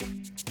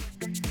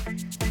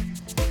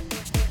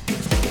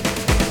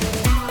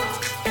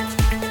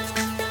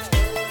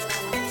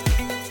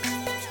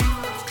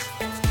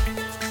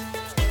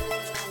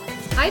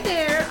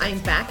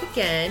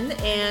again,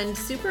 and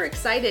super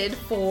excited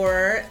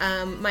for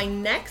my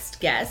next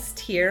guest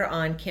here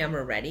on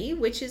Camera Ready,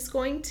 which is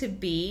going to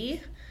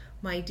be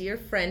my dear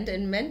friend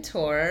and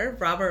mentor,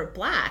 Robert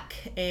Black.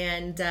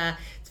 And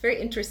it's very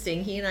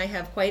interesting. He and I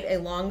have quite a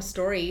long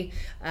story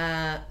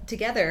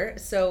together,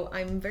 so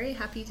I'm very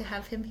happy to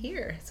have him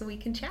here so we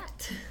can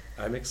chat.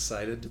 I'm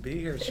excited to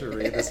be here,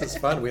 Cherie. This is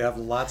fun. We have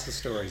lots of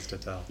stories to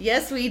tell.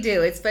 Yes, we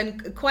do. It's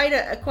been quite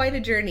a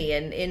journey.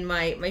 And in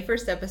my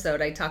first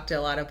episode, I talked a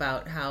lot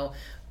about how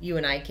you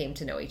and I came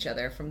to know each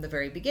other from the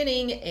very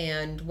beginning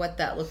and what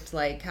that looked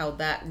like, how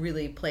that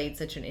really played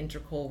such an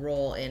integral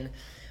role in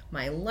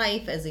my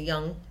life as a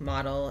young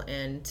model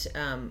and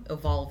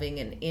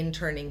evolving and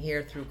interning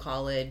here through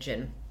college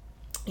and,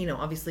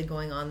 obviously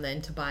going on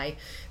then to buy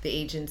the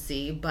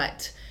agency.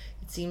 But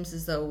seems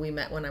as though we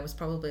met when I was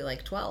probably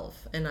like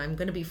 12 and I'm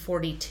going to be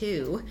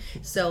 42.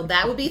 So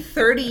that would be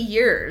 30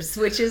 years,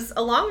 which is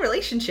a long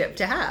relationship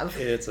to have.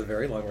 It's a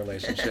very long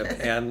relationship.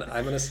 And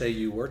I'm going to say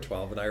you were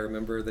 12. And I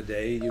remember the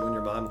day you and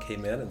your mom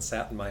came in and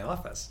sat in my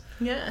office.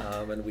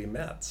 Yeah. And we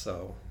met.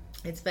 So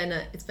it's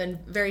been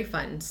very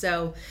fun.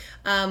 So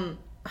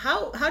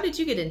how did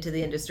you get into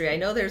the industry? I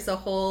know there's a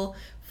whole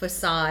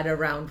facade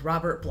around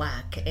Robert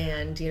Black,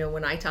 and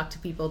when I talk to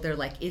people, they're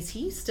like, is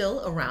he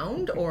still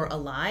around or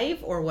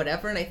alive or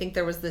whatever? And I think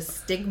there was this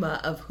stigma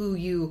of who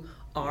you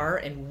are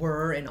and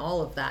were and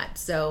all of that.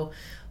 So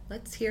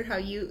let's hear how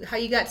you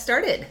got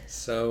started.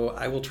 So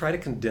I will try to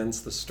condense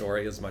the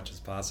story as much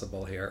as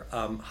possible here.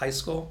 High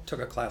school,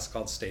 took a class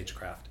called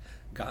Stagecraft,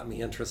 got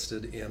me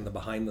interested in the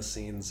behind the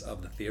scenes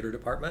of the theater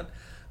department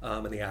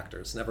and the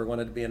actors. Never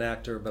wanted to be an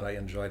actor, but I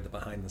enjoyed the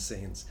behind the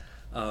scenes.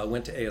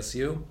 Went to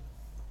ASU.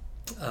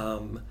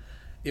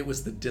 It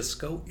was the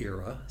disco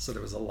era, so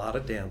there was a lot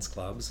of dance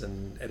clubs,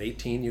 and at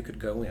 18 you could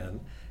go in.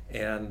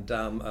 And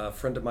a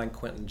friend of mine,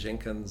 Quentin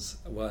Jenkins,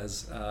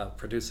 was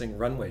producing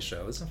runway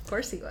shows. Of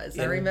course he was.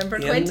 I remember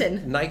Quentin.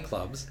 In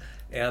nightclubs.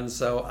 And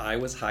so I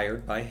was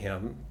hired by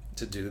him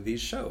to do these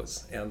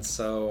shows. And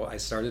so I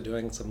started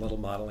doing some little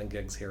modeling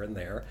gigs here and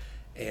there.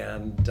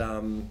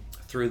 And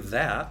through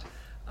that,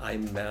 I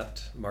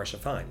met Marcia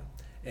Fine.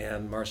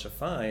 And Marcia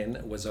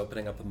Fine was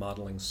opening up a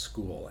modeling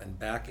school. And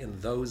back in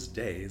those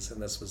days,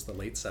 and this was the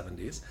late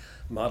 70s,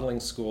 modeling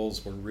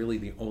schools were really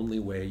the only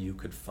way you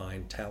could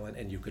find talent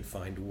and you could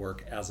find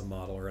work as a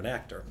model or an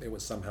actor. It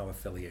was somehow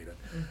affiliated,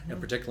 and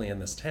particularly in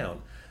this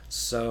town.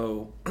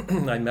 So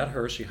I met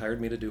her. She hired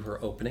me to do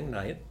her opening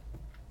night.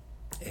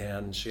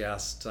 And she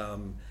asked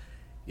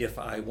if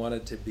I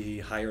wanted to be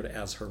hired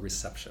as her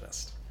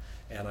receptionist.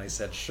 And I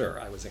said, sure.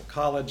 I was in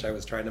college. I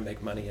was trying to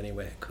make money any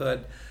way I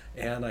could.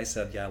 And I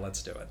said, yeah,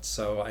 let's do it.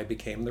 So I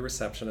became the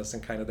receptionist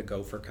and kind of the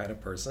gopher kind of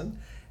person.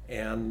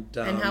 And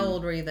how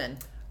old were you then?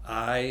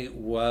 I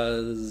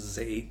was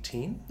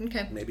 18,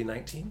 okay, maybe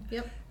 19.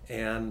 Yep.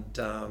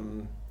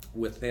 And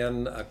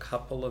within a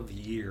couple of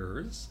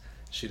years,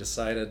 she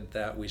decided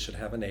that we should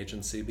have an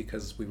agency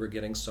because we were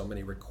getting so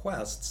many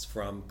requests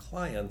from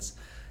clients.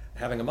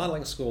 Having a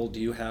modeling school, do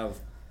you have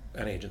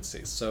an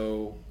agency?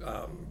 So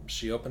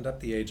she opened up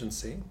the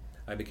agency.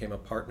 I became a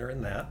partner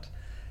in that.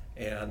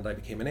 And I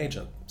became an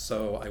agent.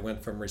 So I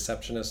went from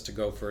receptionist to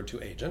gopher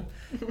to agent.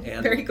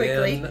 And very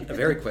quickly.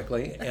 Very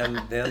quickly. And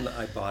then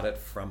I bought it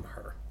from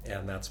her.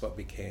 And that's what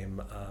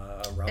became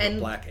Robert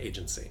Black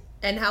Agency.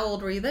 And how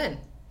old were you then?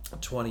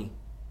 20.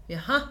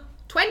 Yeah,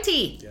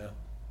 20? Yeah.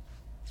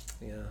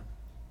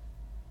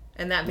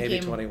 And that became...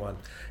 Maybe 21.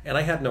 And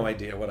I had no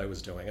idea what I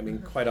was doing. I mean,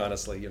 quite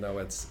honestly,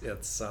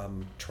 it's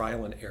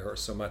trial and error,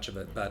 so much of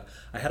it. But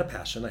I had a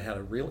passion. I had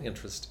a real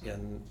interest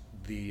in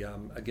the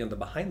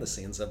behind the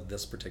scenes of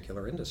this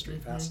particular industry.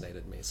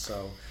 Fascinated me.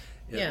 So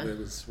it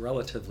was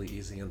relatively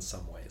easy in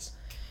some ways.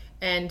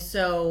 And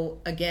so,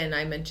 again,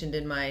 I mentioned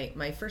in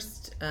my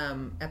first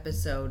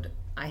episode,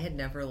 I had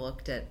never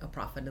looked at a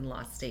profit and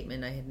loss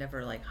statement. I had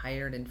never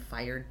hired and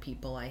fired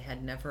people. I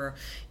had never,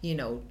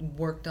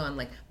 worked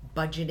on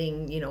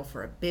budgeting,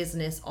 for a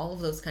business, all of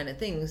those kind of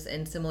things.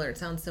 And it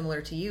sounds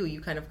similar to you.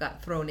 You kind of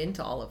got thrown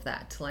into all of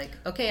that.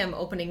 Okay, I'm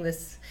opening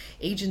this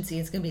agency.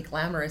 It's going to be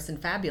glamorous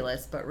and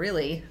fabulous, but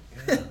really,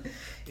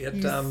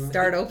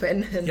 start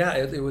open.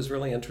 It was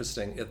really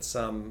interesting. It's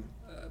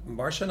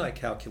Marcia and I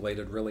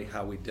calculated really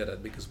how we did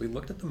it because we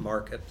looked at the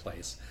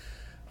marketplace.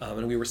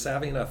 And we were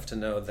savvy enough to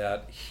know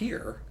that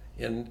here,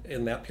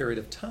 in that period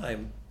of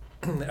time,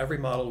 every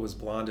model was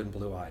blonde and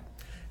blue-eyed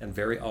and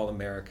very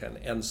all-American.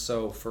 And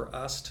so for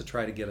us to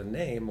try to get a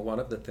name, one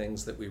of the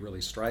things that we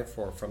really strive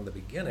for from the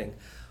beginning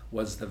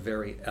was the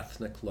very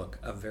ethnic look,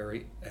 a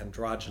very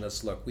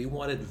androgynous look. We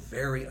wanted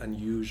very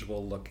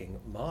unusual-looking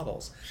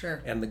models.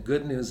 Sure. And the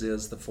good news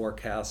is the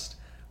forecast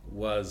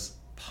was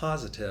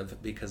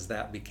positive because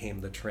that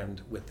became the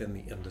trend within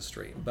the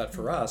industry. But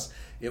for us,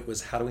 it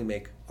was how do we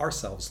make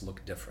ourselves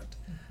look different?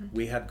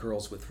 We had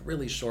girls with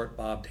really short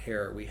bobbed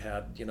hair. We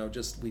had,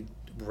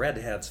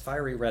 redheads,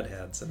 fiery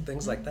redheads and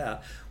things like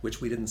that, which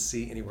we didn't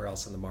see anywhere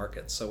else in the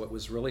market. So it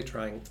was really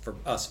trying for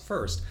us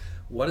first,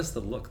 what is the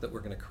look that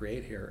we're going to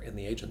create here in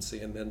the agency,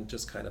 and then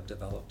just kind of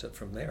developed it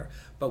from there.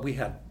 But we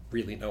had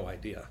really no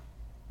idea.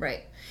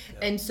 Right.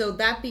 Yeah. And so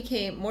that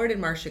became, where did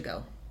Marcia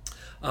go?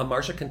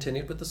 Marcia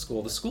continued with the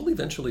school. The school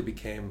eventually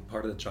became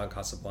part of the John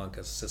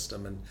Casablancas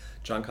system, and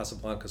John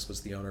Casablancas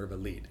was the owner of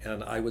Elite,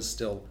 and I was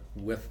still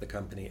with the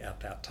company at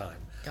that time.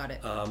 Got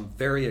it.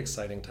 Very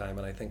exciting time,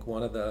 and I think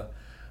one of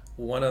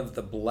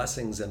the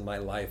blessings in my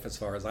life, as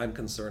far as I'm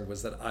concerned,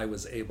 was that I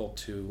was able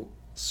to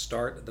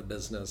start the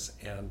business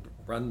and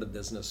run the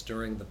business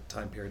during the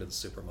time period of the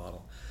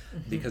supermodel,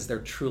 because there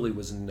truly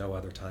was no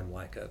other time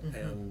like it.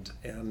 And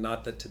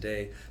not that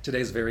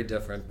today's very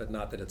different, but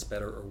not that it's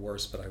better or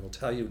worse, but I will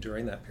tell you,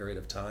 during that period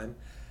of time,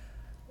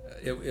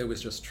 it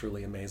was just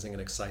truly amazing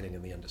and exciting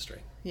in the industry.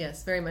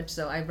 Yes, very much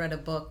so. I read a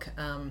book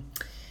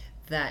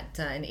that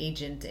an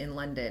agent in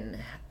London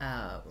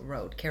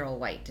wrote, Carol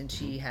White, and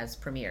she has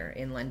Premiere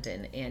in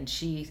London, and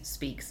she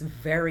speaks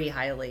very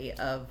highly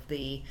of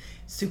the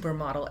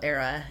supermodel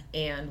era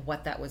and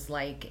what that was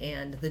like,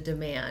 and the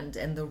demand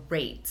and the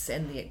rates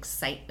and the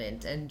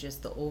excitement and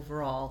just the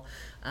overall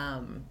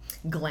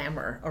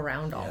glamour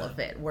around all of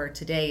it, where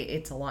today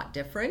it's a lot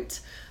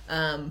different,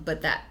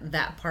 but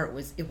that part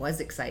was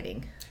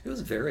exciting. It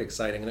was very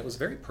exciting, and it was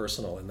very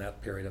personal in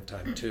that period of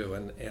time too.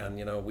 And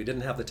you know, we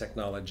didn't have the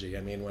technology.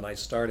 I mean, when I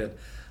started,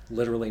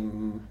 literally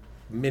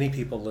many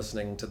people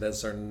listening to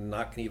this are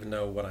not going to even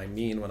know what I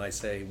mean when I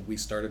say we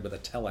started with a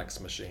telex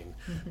machine.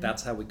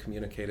 That's how we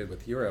communicated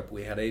with Europe.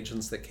 We had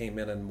agents that came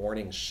in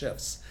morning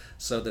shifts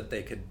so that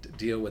they could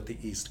deal with the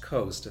East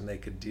Coast and they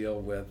could deal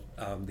with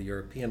the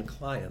European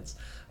clients.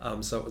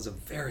 So it was a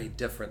very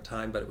different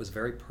time, but it was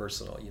very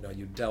personal. You know,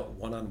 you dealt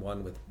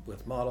one-on-one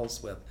with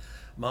models, with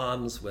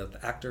moms,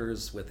 with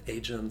actors, with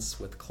agents,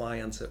 with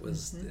clients. It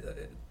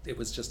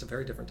was just a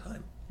very different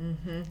time.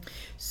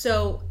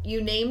 So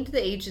you named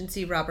the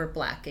agency Robert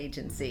Black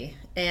Agency,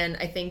 and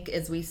I think,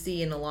 as we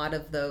see in a lot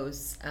of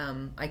those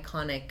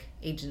iconic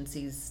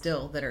agencies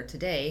still that are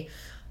today,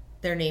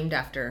 they're named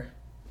after,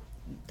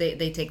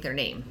 they take their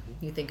name.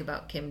 You think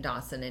about Kim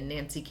Dawson and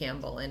Nancy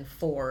Campbell and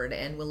Ford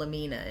and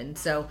Wilhelmina, and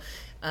so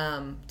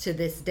to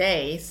this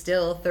day,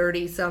 still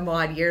 30 some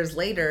odd years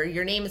later,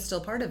 your name is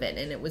still part of it.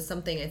 And it was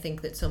something I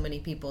think that so many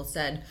people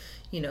said,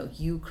 you know,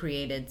 you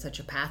created such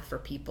a path for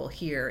people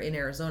here in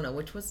Arizona,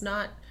 which was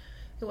not,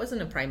 it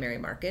wasn't a primary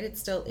market, it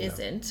still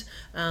isn't,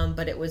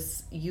 but it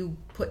was, you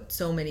put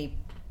so many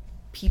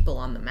people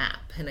on the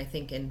map. And I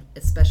think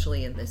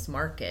especially in this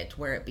market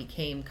where it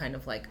became kind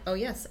of like, oh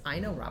yes, I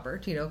know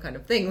Robert, you know, kind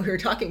of thing we were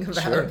talking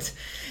about. Sure.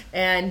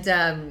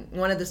 And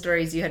one of the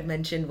stories you had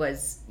mentioned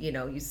was, you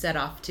know, you set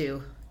off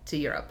to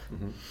Europe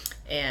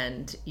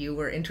and you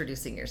were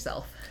introducing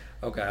yourself.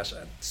 Oh gosh,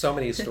 so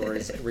many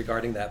stories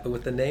regarding that. But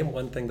with the name,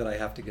 one thing that I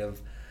have to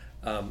give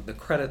the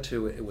credit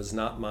to, it was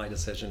not my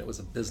decision, it was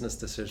a business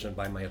decision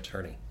by my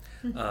attorney.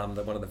 One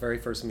of the very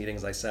first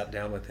meetings, I sat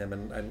down with him,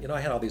 and you know,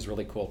 I had all these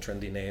really cool,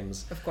 trendy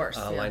names, of course,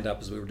 lined up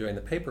as we were doing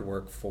the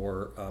paperwork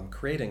for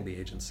creating the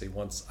agency.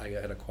 Once I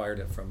had acquired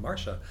it from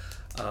Marcia,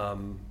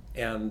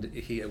 and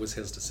it was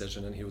his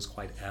decision, and he was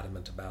quite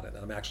adamant about it.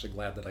 And I'm actually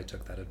glad that I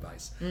took that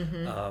advice.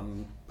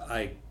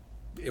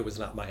 It was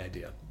not my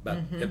idea, but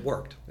it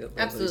worked.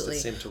 Absolutely. At least it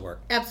seemed to work.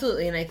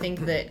 Absolutely, and I think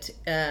that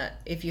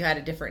if you had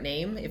a different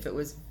name, if it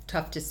was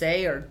tough to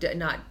say or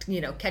not,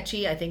 you know,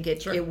 catchy, I think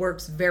it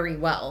works very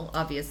well,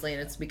 obviously,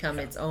 and it's become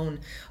its own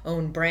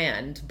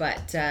brand.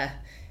 But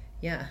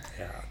yeah.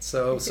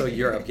 So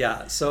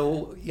Europe.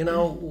 So you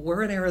know,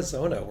 we're in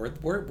Arizona. We're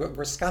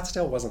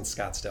Scottsdale wasn't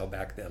Scottsdale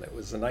back then. It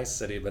was a nice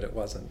city, but it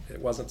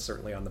wasn't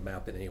certainly on the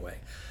map in any way.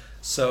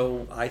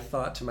 So I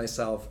thought to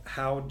myself,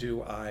 how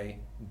do I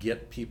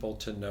get people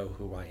to know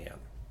who I am?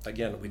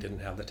 Again, we didn't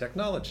have the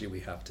technology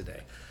we have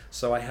today.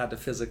 So I had to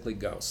physically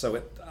go.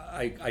 So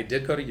I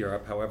did go to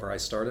Europe. However, I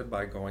started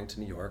by going to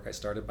New York. I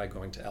started by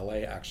going to LA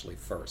actually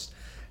first.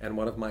 And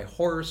one of my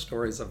horror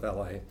stories of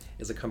LA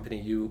is a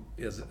company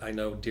I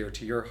know dear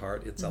to your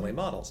heart. It's LA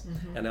Models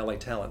and LA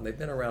Talent. They've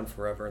been around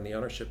forever, and the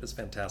ownership is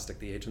fantastic.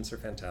 The agents are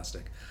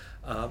fantastic.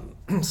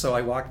 So I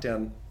walked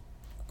in,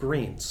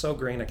 green, so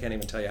green, I can't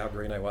even tell you how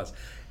green I was.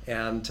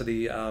 And to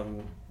the, I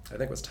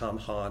think it was Tom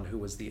Hahn, who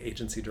was the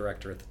agency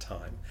director at the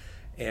time.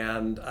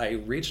 And I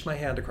reached my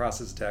hand across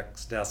his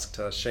desk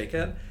to shake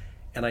it,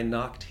 and I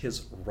knocked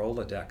his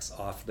Rolodex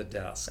off the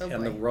desk. Oh,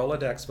 and the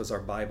Rolodex was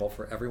our Bible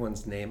for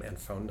everyone's name and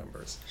phone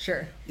numbers.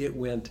 Sure. It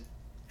went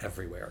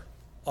everywhere,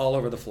 all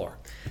over the floor.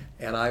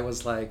 And I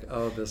was like,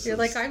 You're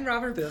like, I'm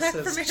Robert Black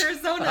from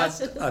Arizona.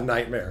 A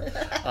nightmare.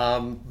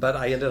 But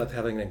I ended up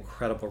having an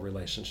incredible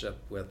relationship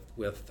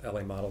with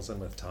LA Models and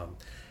with Tom.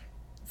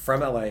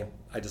 From LA,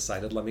 I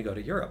decided, let me go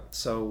to Europe.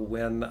 So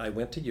when I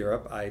went to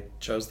Europe, I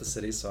chose the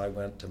cities. So I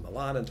went to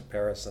Milan and to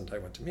Paris, and I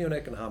went to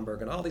Munich and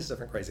Hamburg and all these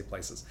different crazy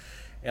places.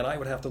 And I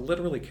would have to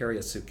literally carry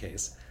a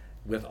suitcase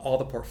with all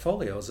the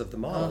portfolios of the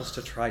models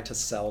to try to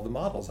sell the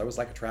models. I was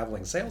like a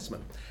traveling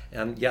salesman.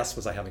 And yes,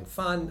 was I having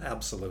fun?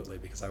 Absolutely,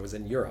 because I was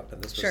in Europe,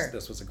 and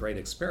this was a great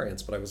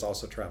experience, but I was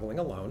also traveling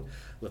alone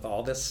with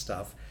all this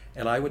stuff.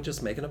 And I would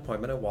just make an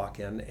appointment and walk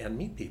in and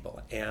meet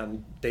people.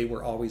 And they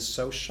were always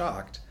so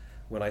shocked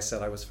when I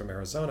said I was from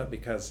Arizona,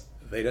 because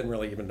they didn't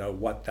really even know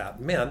what that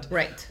meant,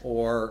 right,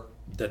 or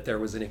that there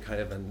was any kind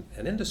of an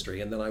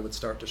industry. And then I would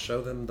start to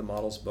show them the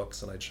models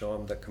books, and I'd show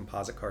them the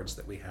composite cards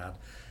that we had,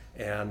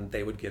 and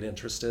they would get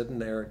interested,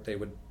 and they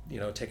would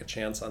take a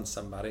chance on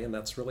somebody, and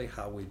that's really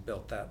how we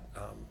built that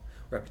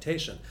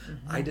reputation.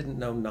 I didn't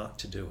know not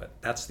to do it.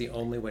 That's the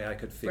only way I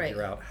could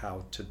figure out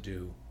how to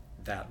do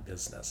that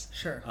business.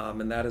 Sure.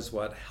 And that is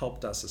what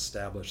helped us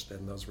establish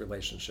then those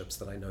relationships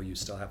that I know you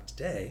still have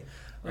today,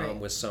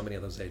 with so many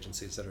of those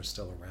agencies that are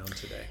still around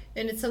today.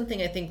 And it's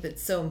something I think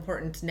that's so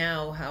important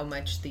now, how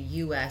much the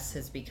U.S.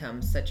 has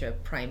become such a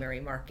primary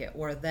market,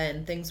 where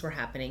then things were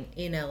happening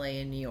in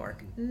L.A. and New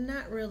York,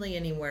 not really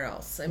anywhere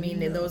else. I mean,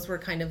 those were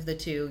kind of the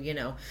two,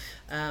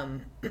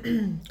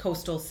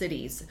 coastal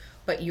cities.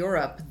 But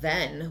Europe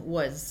then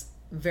was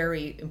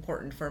very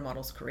important for a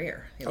model's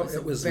career. It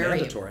was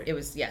mandatory. It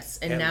was, yes.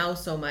 And now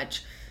so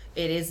much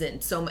it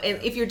isn't. So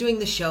if you're doing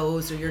the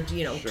shows or you're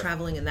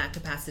traveling in that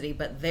capacity,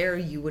 but there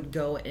you would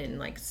go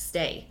and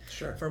stay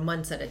for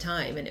months at a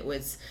time, and it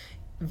was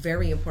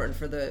very important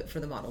for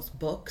the model's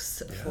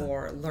books,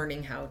 for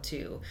learning how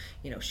to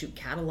shoot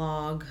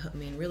catalog. I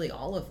mean, really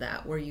all of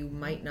that, where you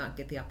might not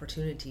get the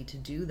opportunity to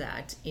do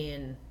that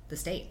in the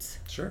States.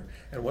 Sure.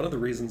 And one of the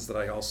reasons that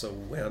I also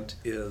went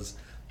is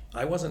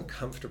I wasn't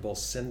comfortable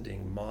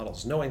sending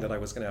models, knowing that I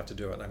was going to have to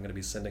do it, and I'm going to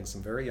be sending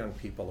some very young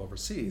people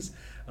overseas,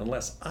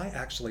 unless I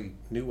actually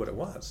knew what it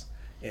was.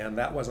 And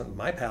that wasn't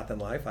my path in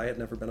life. I had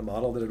never been a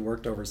model that had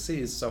worked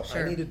overseas, so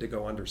I needed to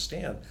go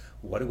understand,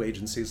 what do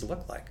agencies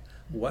look like?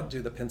 What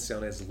do the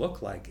pensiones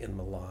look like in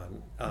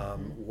Milan?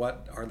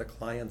 What are the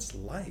clients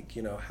like?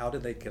 How do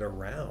they get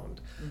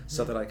around?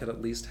 So that I could at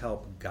least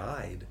help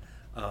guide,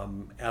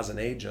 as an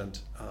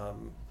agent,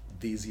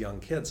 these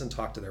young kids, and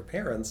talk to their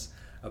parents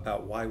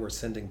about why we're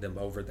sending them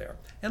over there.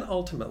 And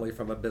ultimately,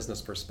 from a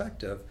business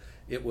perspective,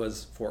 it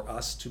was for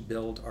us to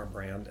build our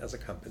brand as a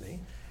company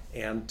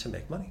and to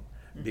make money.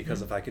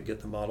 Because if I could get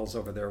the models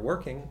over there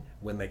working,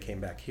 when they came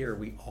back here,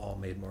 we all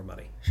made more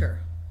money. Sure,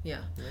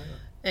 yeah.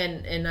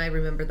 And I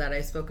remember that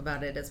I spoke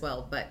about it as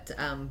well, but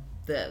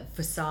the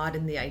facade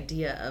and the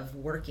idea of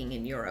working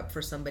in Europe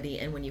for somebody,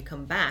 and when you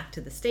come back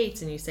to the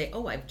States and you say,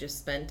 oh, I've just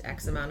spent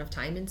X amount of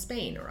time in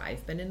Spain, or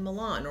I've been in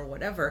Milan, or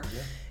whatever,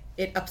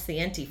 it ups the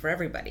ante for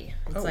everybody.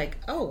 It's like,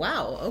 oh,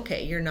 wow,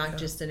 okay, you're not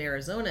just in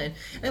Arizona.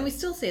 And we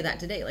still say that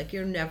today,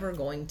 you're never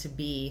going to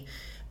be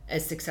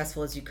as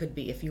successful as you could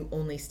be if you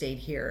only stayed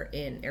here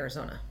in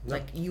Arizona.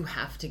 You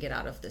have to get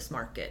out of this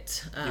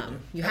market.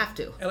 You have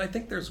to. And I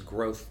think there's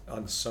growth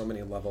on so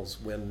many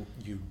levels when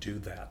you do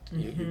that.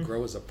 You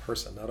grow as a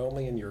person, not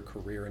only in your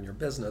career and your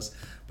business,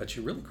 but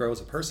you really grow as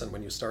a person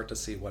when you start to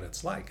see what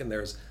it's like. And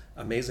there's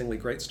amazingly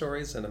great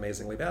stories and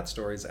amazingly bad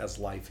stories, as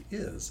life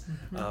is.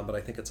 But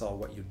I think it's all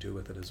what you do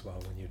with it as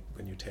well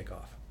when you take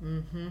off.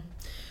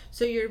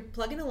 So you're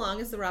plugging along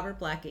as the Robert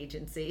Black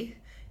Agency,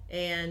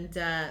 and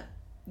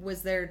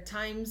was there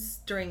times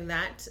during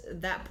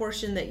that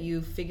portion that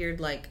you figured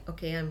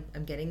okay,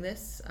 I'm getting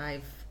this,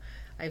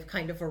 I've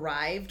kind of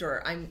arrived,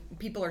 or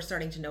people are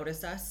starting to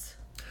notice us?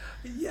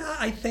 Yeah,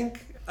 I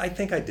think I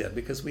did,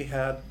 because we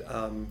had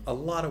a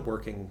lot of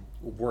working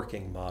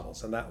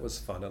models, and that was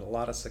fun, and a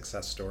lot of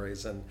success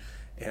stories, and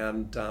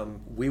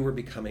we were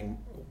becoming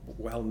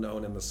well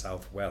known in the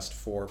Southwest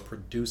for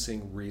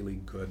producing really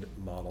good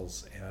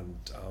models and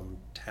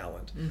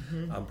talent,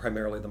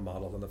 primarily the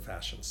model and the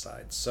fashion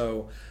side.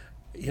 So,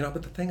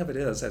 but the thing of it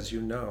is, as you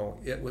know,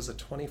 it was a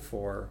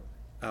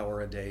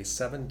 24-hour-a-day,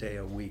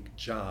 7-day-a-week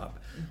job.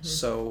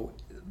 So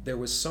there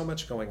was so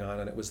much going on,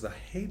 and it was the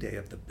heyday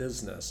of the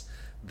business,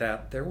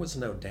 that there was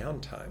no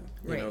downtime.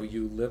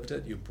 You lived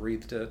it, you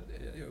breathed it.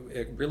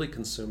 It really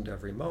consumed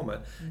every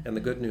moment. And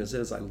the good news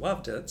is I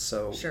loved it,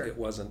 so it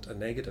wasn't a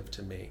negative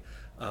to me.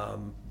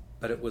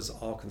 But it was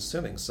all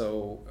consuming.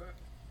 So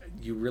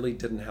you really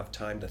didn't have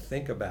time to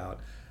think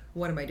about,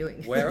 what am I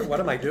doing?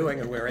 What am I doing,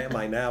 and where am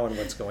I now, and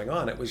what's going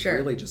on? It was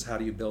really just, how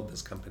do you build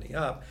this company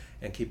up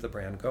and keep the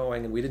brand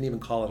going? And we didn't even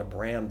call it a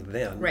brand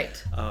then,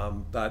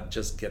 but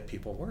just get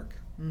people work.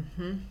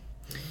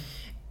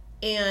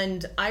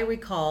 And I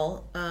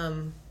recall,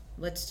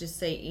 let's just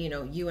say,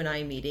 you and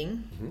I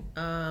meeting.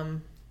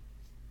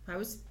 I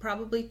was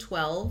probably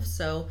 12,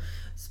 so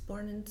I was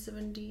born in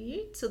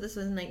 78, so this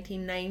was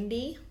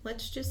 1990,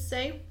 let's just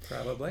say.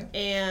 Probably.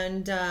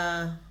 And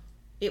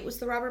it was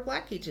the Robert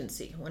Black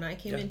Agency when I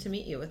came in to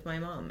meet you with my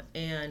mom.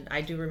 And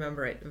I do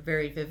remember it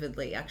very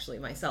vividly, actually,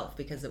 myself,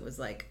 because it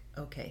was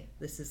okay,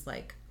 this is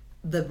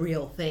the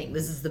real thing.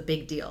 This is the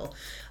big deal.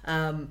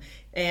 And,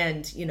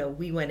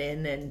 we went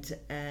in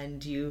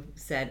and you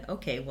said,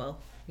 okay, well,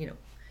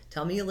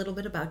 tell me a little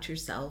bit about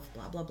yourself,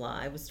 blah, blah, blah.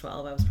 I was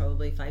 12. I was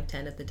probably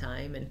 5'10" at the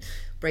time, and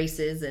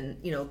braces.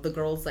 And, the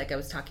girls, I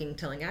was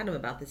telling Adam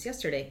about this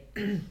yesterday,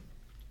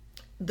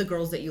 the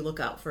girls that you look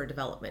out for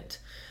development.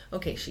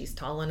 Okay, she's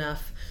tall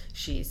enough.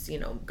 She's,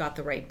 got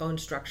the right bone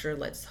structure.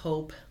 Let's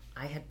hope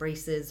I had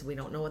braces. We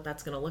don't know what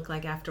that's going to look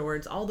like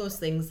afterwards. All those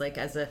things, like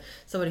as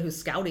somebody who's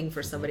scouting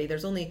for somebody,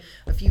 there's only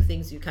a few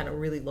things you kind of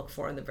really look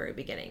for in the very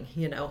beginning.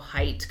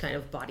 Height, kind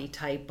of body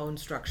type, bone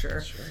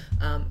structure, Sure.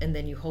 And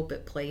then you hope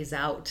it plays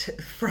out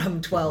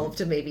from 12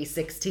 to maybe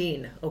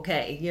 16.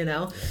 Okay,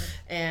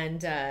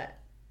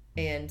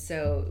 and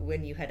so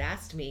when you had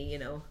asked me,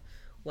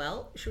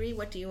 well, Cherie,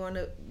 what do you want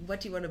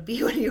to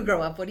be when you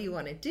grow up? What do you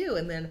want to do?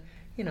 And then,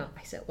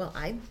 I said, well,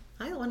 I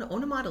want to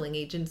own a modeling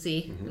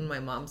agency. And my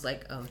mom's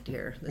like, oh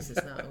dear, this is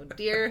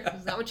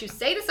not what you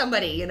say to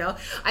somebody,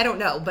 I don't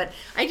know. But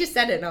I just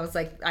said it, and I was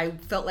like, I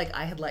felt like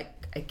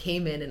I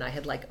came in and I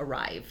had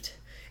arrived.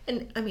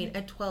 And I mean,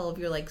 at 12,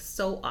 you're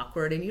so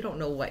awkward and you don't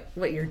know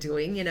what you're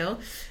doing, I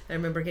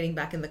remember getting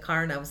back in the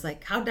car and I was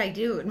like, how'd I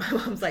do? And my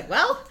mom's like,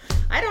 well,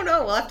 I don't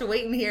know. We'll have to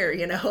wait and hear,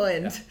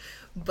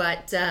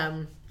 but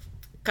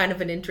kind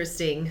of an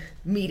interesting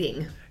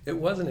meeting. It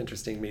was an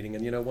interesting meeting.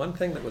 And, one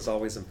thing that was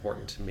always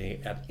important to me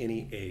at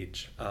any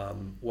age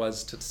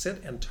was to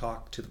sit and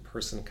talk to the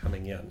person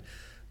coming in.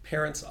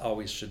 Parents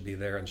always should be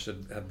there and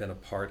should have been a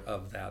part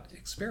of that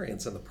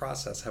experience and the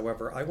process.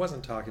 However, I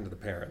wasn't talking to the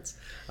parents.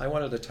 I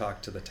wanted to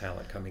talk to the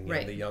talent coming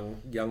in, the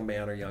young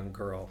man or young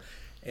girl,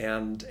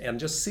 and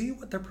just see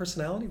what their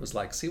personality was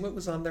like, see what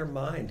was on their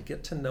mind,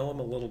 get to know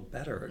them a little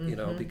better,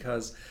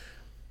 because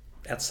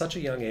at such a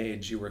young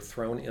age, you were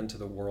thrown into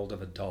the world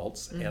of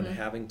adults and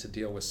having to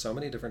deal with so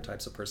many different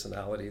types of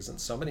personalities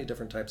and so many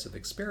different types of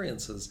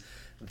experiences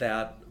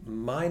that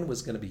mine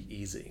was going to be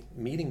easy.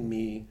 Meeting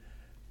me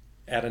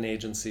at an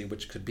agency,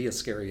 which could be a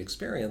scary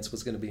experience,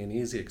 was going to be an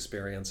easy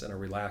experience and a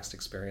relaxed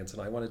experience,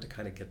 and I wanted to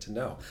kind of get to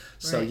know.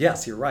 So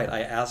yes, you're right.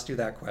 I asked you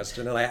that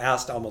question, and I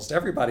asked almost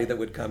everybody that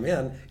would come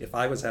in if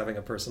I was having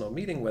a personal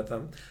meeting with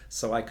them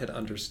so I could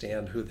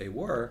understand who they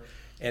were.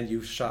 And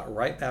you shot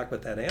right back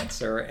with that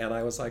answer, and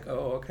I was like,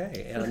 oh,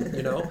 okay.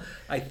 And,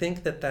 I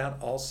think that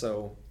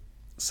also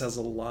says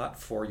a lot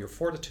for your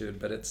fortitude,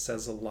 but it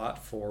says a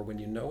lot for when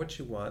you know what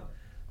you want,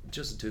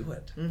 just do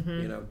it.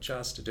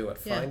 Just do it.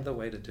 Find the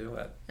way to do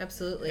it.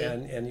 Absolutely.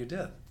 And you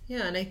did.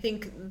 Yeah, and I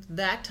think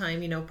that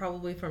time,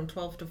 probably from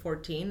 12 to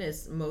 14,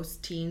 as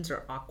most teens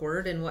are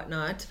awkward and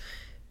whatnot,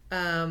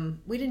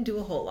 we didn't do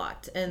a whole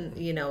lot. And,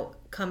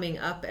 coming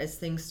up as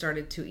things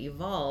started to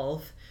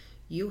evolve,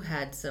 you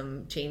had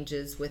some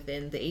changes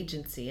within the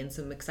agency and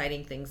some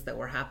exciting things that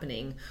were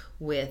happening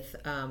with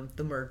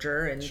the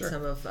merger and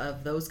some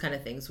of those kind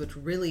of things, which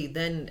really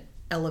then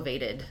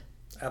elevated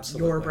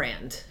your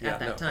brand at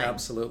that time.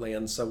 Absolutely.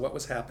 And so what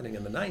was happening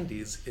in the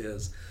 90s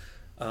is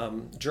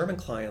German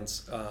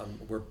clients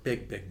were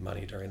big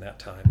money during that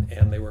time,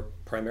 and they were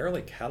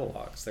primarily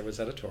catalogs. There was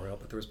editorial,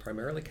 but there was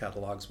primarily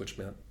catalogs, which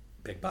meant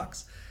big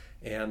bucks.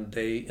 And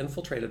they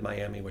infiltrated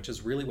Miami, which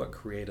is really what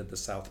created the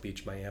South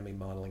Beach, Miami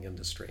modeling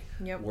industry,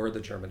 were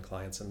the German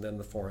clients, and then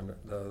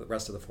the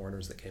rest of the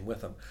foreigners that came with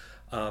them.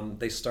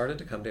 They started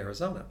to come to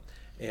Arizona.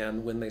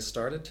 And when they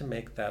started to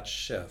make that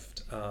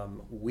shift,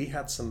 we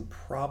had some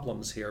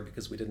problems here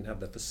because we didn't have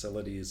the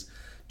facilities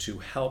to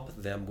help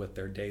them with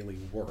their daily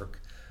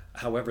work.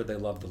 However, they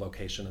loved the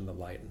location and the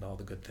light and all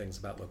the good things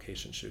about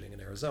location shooting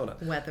in Arizona.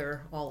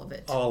 Weather, all of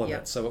it. All of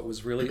it. So it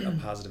was really a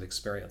positive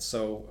experience.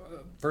 So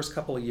first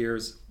couple of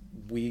years,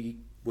 we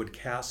would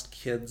cast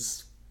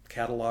kids'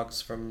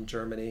 catalogs from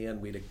Germany,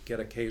 and we'd get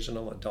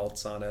occasional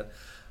adults on it.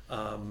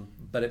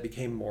 But it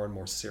became more and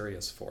more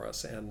serious for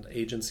us, and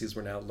agencies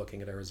were now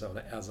looking at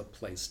Arizona as a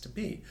place to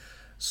be.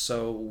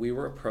 So we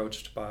were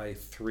approached by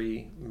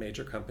 3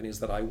 major companies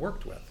that I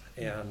worked with,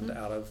 and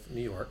out of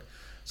New York.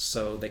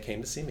 So they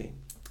came to see me.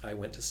 I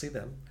went to see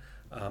them.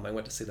 I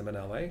went to see them in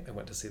LA. I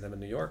went to see them in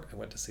New York. I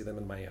went to see them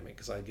in Miami,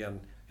 because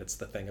again, it's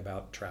the thing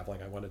about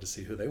traveling. I wanted to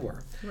see who they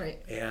were.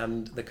 Right.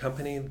 And the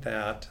company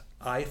that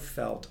I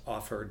felt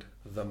offered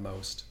the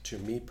most to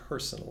me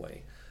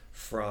personally,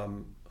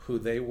 from who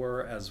they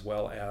were as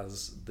well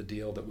as the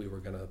deal that we were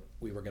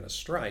gonna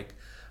strike,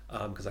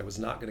 because I was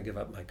not going to give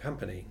up my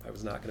company. I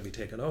was not going to be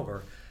taken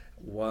over.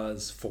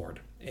 Was Ford.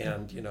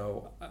 And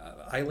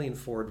Eileen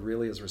Ford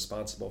really is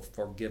responsible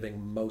for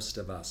giving most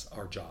of us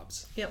our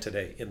jobs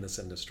today in this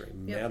industry,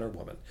 man or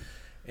woman.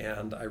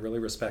 And I really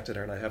respected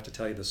her, and I have to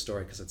tell you this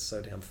story because it's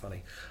so damn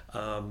funny.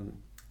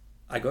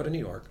 I go to New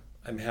York.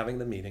 I'm having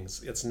the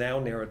meetings. It's now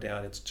narrowed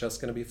down. It's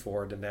just going to be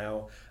Ford, and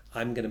now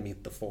I'm going to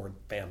meet the Ford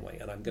family,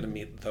 and I'm going to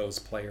meet those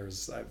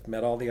players. I've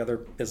met all the other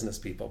business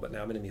people, but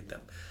now I'm going to meet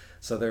them.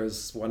 So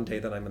there's one day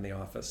that I'm in the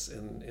office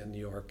in New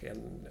York,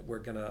 and we're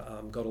going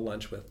to go to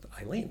lunch with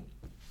Eileen.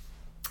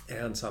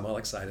 And so I'm all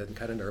excited and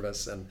kind of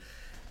nervous, and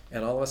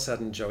all of a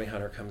sudden Joey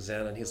Hunter comes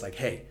in, and he's like,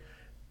 hey,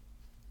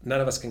 none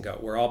of us can go.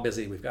 We're all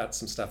busy. We've got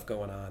some stuff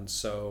going on.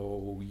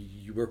 So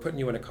we're putting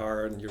you in a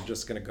car, and you're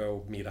just going to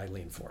go meet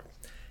Eileen Ford.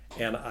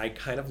 And I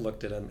kind of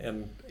looked at him,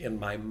 and in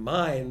my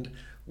mind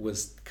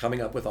was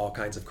coming up with all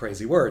kinds of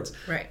crazy words.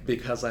 Right.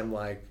 Because I'm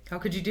like, how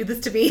could you do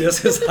this to me?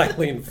 This is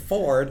Eileen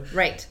Ford.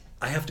 Right.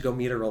 I have to go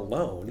meet her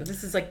alone.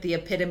 This is like the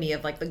epitome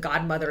of like the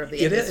godmother of the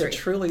It industry. is. It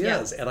truly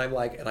is. And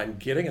I'm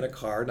getting in a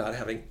car, not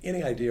having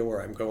any idea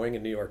where I'm going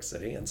in New York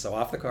City. And so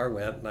off the car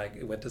went, and I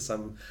went to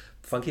some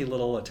funky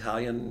little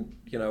Italian,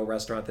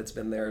 restaurant that's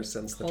been there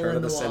since the turn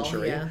of the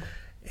century. Yeah.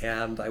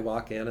 And I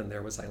walk in, and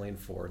there was Eileen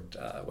Ford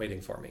waiting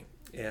for me.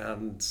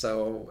 And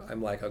so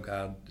I'm like, oh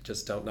God,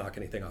 just don't knock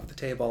anything off the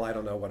table. I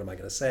don't know, what am I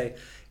going to say?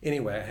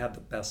 Anyway, I had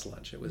the best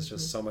lunch. It was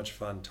just so much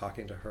fun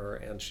talking to her,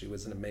 and she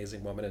was an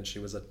amazing woman, and she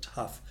was a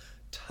tough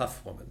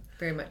woman.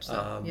 Very much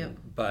so. Yep.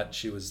 But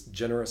she was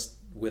generous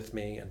with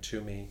me and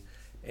to me,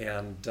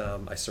 and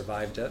I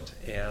survived it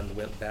and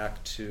went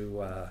back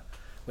to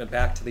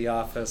the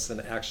office,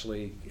 and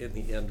actually in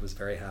the end was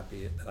very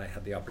happy that I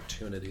had the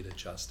opportunity to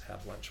just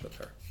have lunch with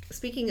her.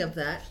 Speaking of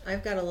that,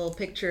 I've got a little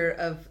picture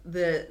of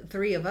the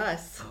three of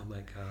us. Oh my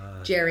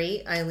God.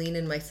 Jerry, Eileen,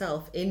 and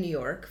myself in New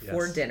York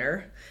for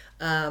dinner.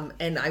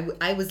 And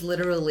I was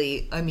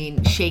literally,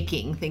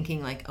 shaking,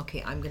 thinking like,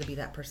 okay, I'm going to be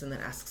that person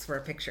that asks for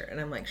a picture. And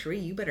I'm like, Cherie,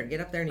 you better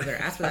get up there and you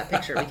better ask for that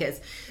picture,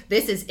 because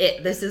this is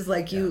it. This is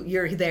like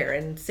you're there.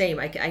 And same,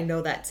 I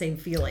know that same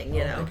feeling,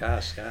 you know. Oh my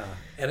gosh, yeah.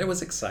 And it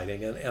was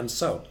exciting. And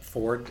so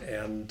Ford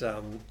and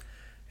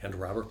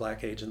Robert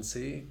Black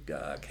Agency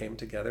came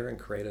together and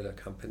created a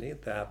company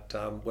that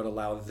would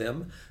allow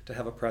them to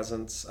have a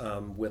presence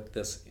with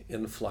this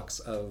influx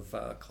of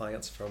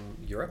clients from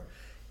Europe.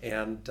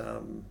 And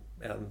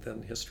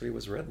then history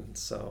was written.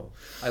 So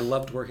I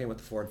loved working with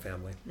the Ford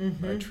family.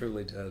 I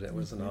truly did. It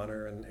was an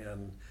honor,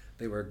 and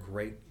they were a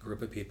great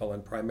group of people.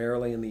 And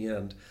primarily in the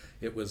end,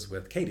 it was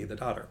with Katie, the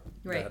daughter,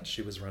 that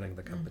she was running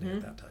the company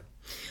at that time.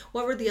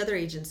 What were the other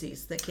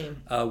agencies that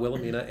came?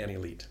 Wilhelmina and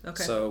Elite.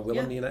 Okay. So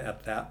Wilhelmina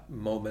at that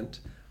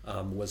moment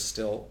was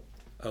still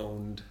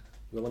owned.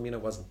 Wilhelmina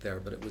wasn't there,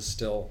 but it was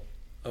still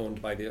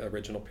owned by the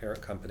original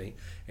parent company,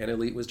 and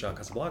Elite was John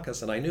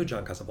Casablancas, and I knew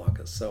John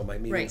Casablancas, so my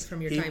meetings,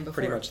 from your he time before.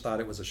 pretty much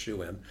thought it was a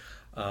shoe-in,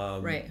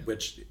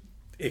 which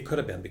it could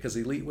have been, because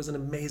Elite was an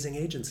amazing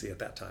agency at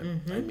that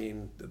time. I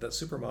mean, the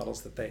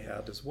supermodels that they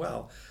had as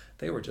well,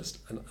 they were just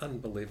an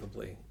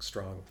unbelievably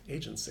strong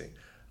agency.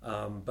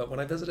 But when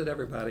I visited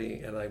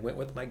everybody, and I went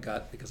with my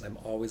gut, because I'm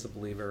always a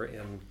believer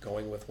in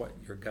going with what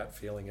your gut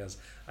feeling is,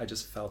 I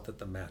just felt that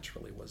the match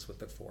really was with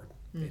the Ford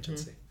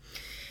agency.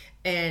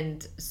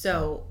 And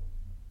so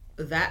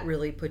that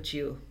really put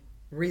you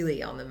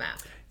really on the map.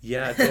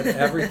 Yeah, it did.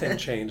 Everything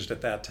changed at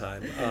that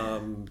time,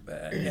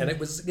 and it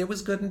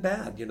was good and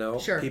bad.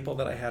 Sure. People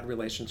that I had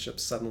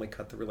relationships suddenly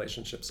cut the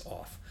relationships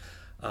off.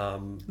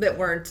 That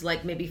weren't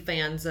like maybe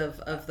fans of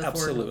the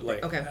absolutely,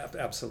 Ford. Okay,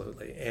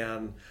 absolutely,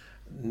 and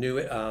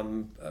new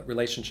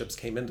relationships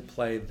came into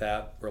play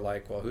that were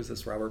like, well, who's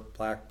this Robert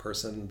Black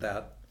person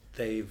that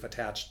they've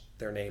attached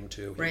their name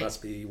to? He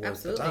must be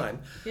worth the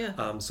time.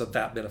 Yeah. So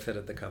that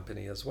benefited the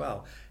company as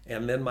well.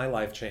 And then my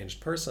life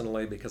changed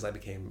personally, because I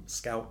became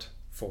scout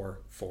for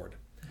Ford.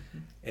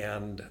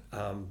 And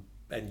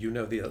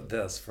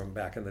this from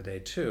back in the day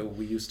too,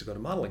 we used to go to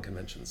modeling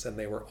conventions, and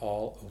they were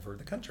all over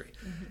the country.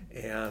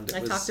 And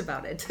I talked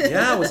about it.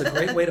 Yeah, it was a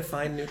great way to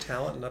find new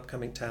talent and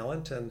upcoming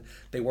talent, and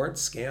they weren't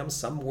scams.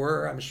 Some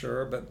were, I'm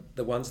sure, but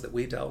the ones that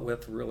we dealt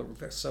with were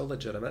so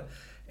legitimate.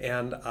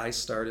 And I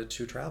started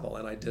to travel,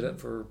 and I did it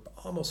for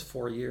almost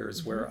 4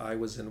 years, where I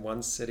was in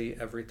one city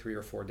every 3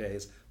 or 4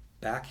 days,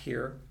 back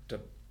here to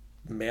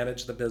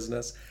manage the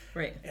business,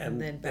 and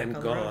then back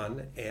on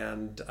gone.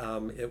 And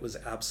it was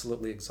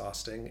absolutely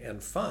exhausting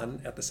and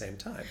fun at the same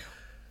time.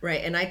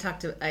 Right. And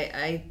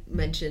I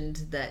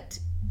mentioned that,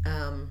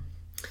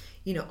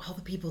 all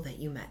the people that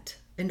you met.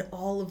 And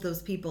all of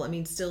those people,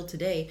 still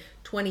today,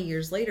 20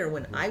 years later,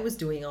 when I was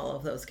doing all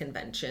of those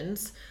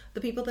conventions,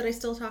 the people that I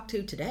still talk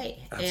to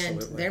today.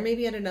 Absolutely. And they're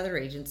maybe at another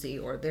agency,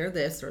 or they're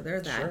this or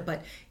they're that, Sure.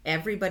 but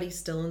everybody's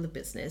still in the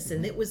business.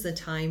 And it was the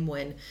time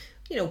when,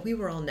 we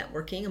were all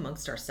networking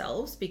amongst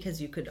ourselves,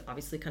 because you could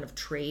obviously kind of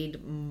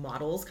trade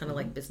models, kind of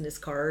like business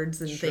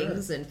cards and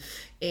things.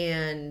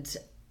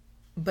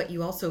 But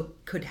you also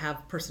could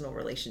have personal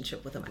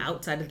relationship with them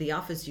outside of the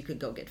office. You could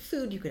go get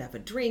food. You could have a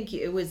drink.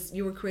 You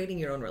were creating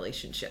your own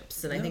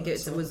relationships, and I think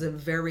it was a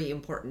very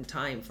important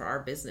time for our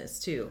business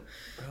too,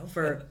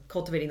 for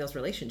cultivating those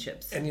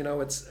relationships. And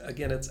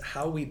it's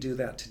how we do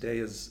that today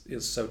is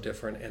so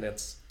different, and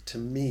it's, to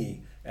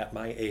me, at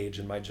my age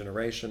and my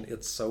generation,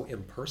 it's so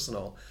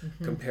impersonal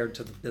compared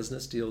to the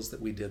business deals that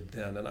we did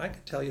then. And I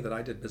can tell you that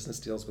I did business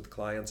deals with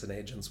clients and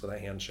agents with a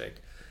handshake.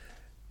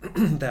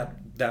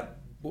 that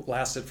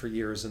lasted for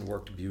years and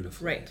worked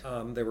beautifully.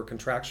 Right. There were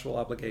contractual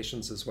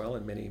obligations as well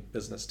in many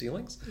business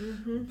dealings,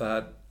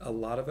 but a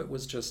lot of it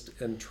was just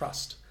in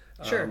trust.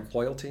 Sure.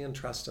 Loyalty and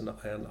trust, and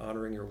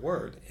honoring your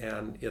word.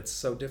 And it's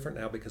so different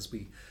now, because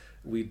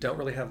we don't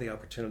really have the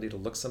opportunity to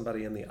look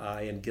somebody in the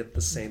eye and get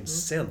the same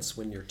sense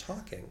when you're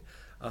talking.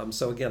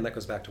 So again, that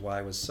goes back to why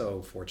I was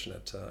so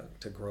fortunate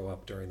to grow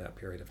up during that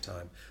period of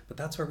time. But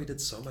that's where we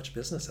did so much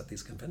business at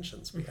these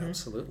conventions. We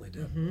absolutely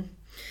did.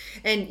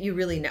 And you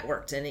really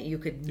networked, and you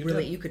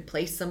could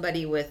place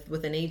somebody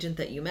with an agent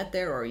that you met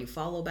there, or you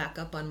follow back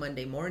up on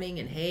Monday morning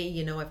and,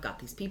 hey, I've got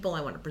these people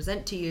I want to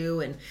present to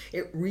you, and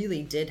it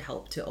really did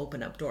help to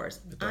open up doors.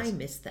 I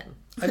miss them.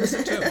 I miss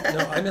it too.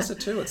 No, I miss it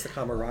too. It's the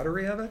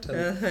camaraderie of it,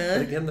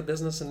 and again, the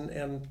business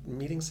and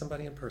meeting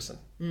somebody in person.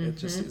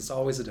 It's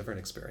always a different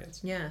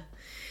experience. Yeah.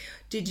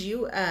 Did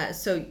you,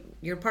 so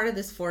you're part of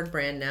this Ford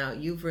brand now,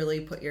 you've really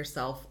put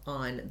yourself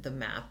on the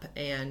map.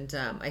 And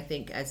I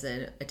think as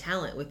a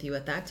talent with you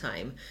at that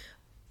time,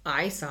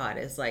 I saw it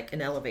as like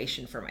an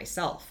elevation for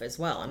myself as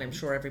well. And I'm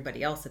sure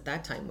everybody else at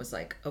that time was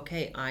like,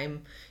 okay,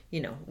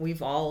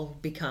 we've all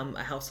become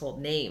a household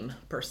name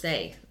per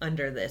se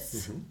under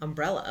this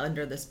umbrella,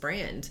 under this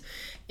brand.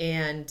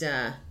 And,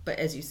 but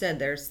as you said,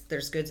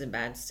 there's goods and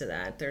bads to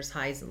that. There's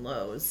highs and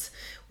lows.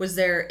 Was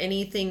there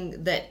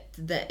anything that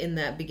in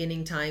that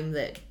beginning time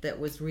that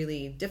was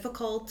really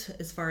difficult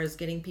as far as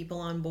getting people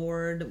on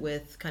board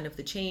with kind of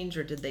the change,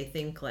 or did they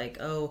think like,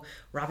 oh,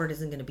 Robert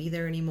isn't going to be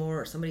there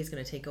anymore, or somebody's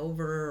going to take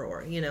over,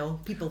 or,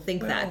 people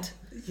think that?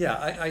 Yeah,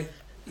 I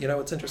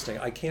it's interesting.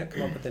 I can't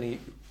come up with any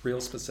real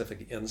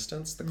specific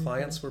instance. The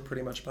clients were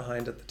pretty much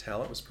behind it. The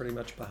talent was pretty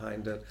much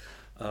behind it.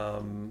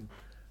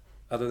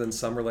 Other than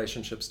some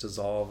relationships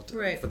dissolved,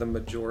 right. For the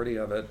majority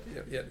of it,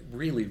 it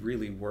really,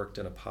 really worked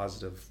in a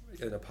positive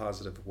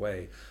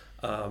way.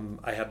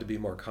 I had to be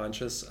more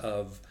conscious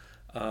of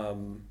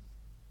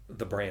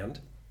the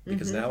brand,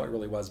 because now it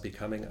really was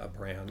becoming a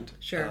brand.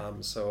 Sure.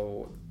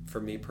 So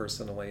for me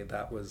personally,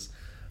 that was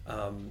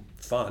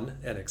fun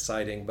and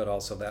exciting, but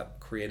also that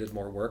created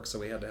more work. So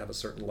we had to have a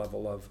certain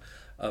level of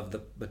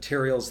the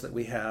materials that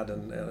we had,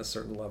 and a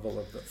certain level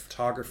of the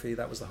photography.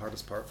 That was the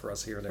hardest part for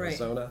us here in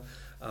Arizona,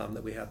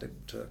 that we had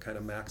to kind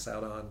of max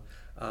out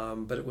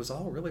on. But it was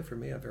all really, for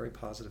me, a very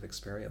positive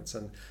experience.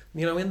 And,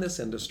 in this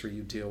industry,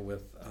 you deal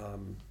with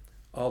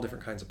all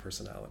different kinds of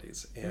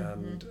personalities.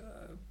 And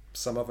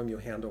some of them you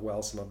handle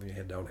well, some of them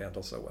you don't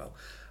handle so well.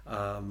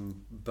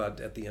 But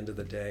at the end of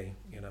the day,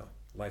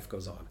 life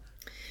goes on.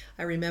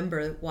 I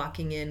remember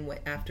walking in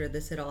after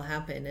this had all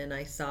happened, and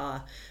I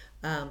saw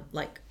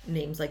like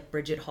names like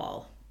Bridget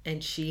Hall,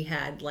 and she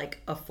had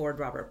like a Ford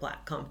Robert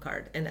Black comp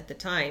card. And at the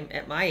time,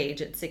 at my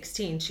age, at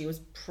 16, she was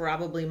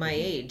probably my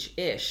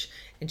age-ish,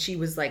 and she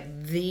was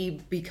like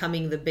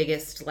becoming the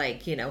biggest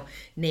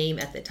name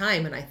at the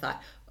time. And I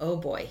thought, oh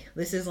boy,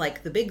 this is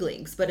like the big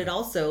leagues. But it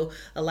also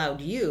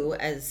allowed you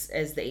as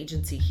the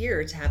agency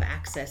here to have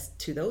access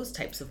to those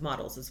types of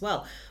models as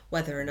well,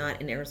 whether or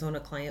not an Arizona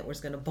client was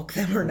going to book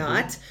them or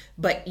not,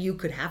 but you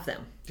could have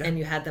them. Yeah. And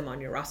you had them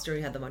on your roster,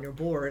 you had them on your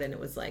board, and it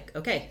was like,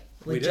 okay,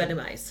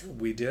 legitimize.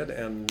 We did,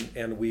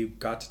 and we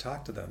got to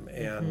talk to them.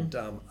 And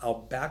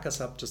I'll back us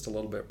up just a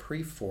little bit.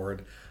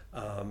 Pre-Ford,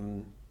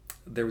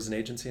 there was an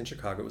agency in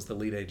Chicago. It was the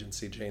lead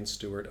agency. Jane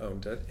Stewart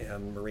owned it,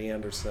 and Marie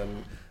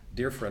Anderson,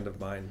 dear friend of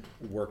mine,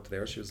 worked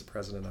there. She was the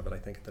president of it, I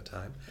think, at the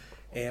time.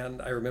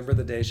 And I remember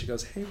the day she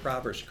goes, hey,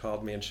 Robert, she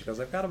called me, and she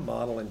goes, I've got a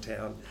model in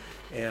town,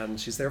 and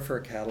she's there for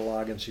a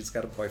catalog, and she's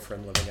got a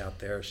boyfriend living out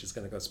there. She's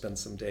going to go spend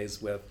some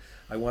days with.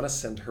 I want to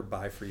send her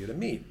by for you to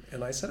meet.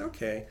 And I said,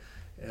 okay.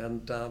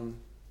 And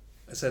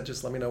I said,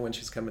 just let me know when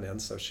she's coming in.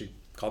 So she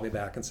called me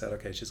back and said,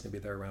 okay, she's going to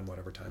be there around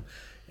whatever time.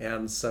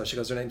 And so she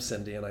goes, her name's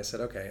Cindy. And I said,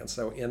 okay. And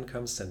so in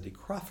comes Cindy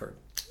Crawford.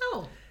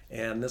 Oh.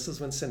 And this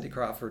is when Cindy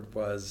Crawford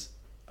was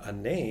a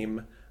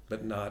name,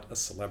 but not a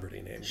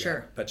celebrity name Sure.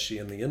 yet. But she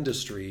in the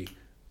industry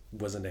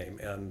was a name.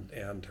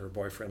 And her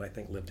boyfriend, I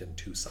think, lived in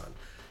Tucson.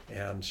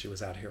 And she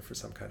was out here for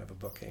some kind of a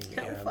booking.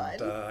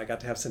 I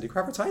got to have Cindy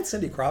Crawford. So I had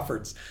Cindy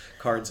Crawford's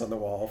cards on the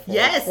wall for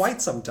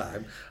quite some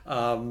time.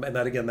 And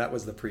that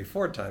was the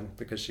pre-Ford time,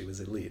 because she was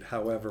elite.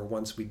 However,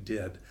 once we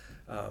did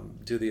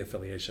do the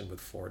affiliation with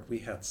Ford, we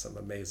had some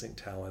amazing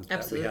talent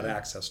that we had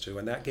access to.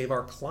 And that gave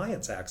our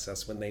clients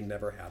access when they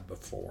never had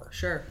before.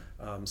 Sure.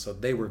 So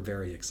they were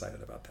very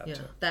excited about that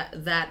too.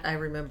 That I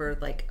remember,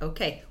 like,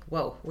 okay,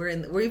 whoa,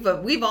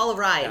 we've all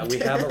arrived. Yeah,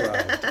 we have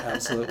arrived.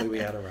 Absolutely, we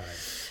had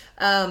arrived.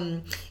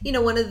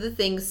 One of the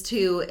things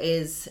too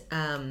is,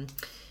 we're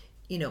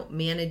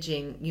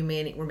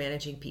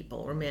managing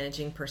people, we're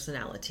managing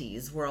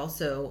personalities. We're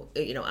also,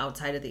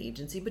 outside of the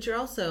agency, but you're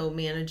also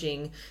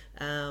managing,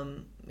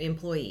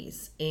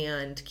 employees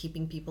and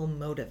keeping people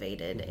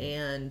motivated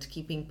and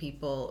keeping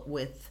people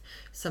with,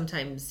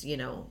 sometimes,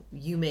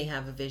 you may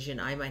have a vision,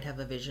 I might have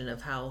a vision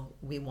of how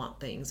we want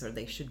things or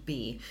they should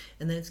be.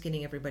 And then it's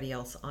getting everybody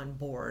else on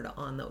board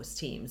on those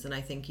teams. And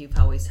I think you've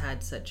always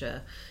had such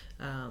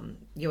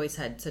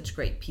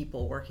great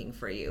people working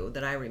for you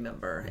that I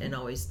remember, and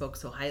always spoke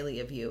so highly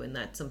of you. And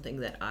that's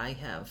something that I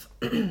have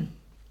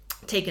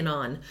taken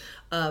on,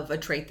 of a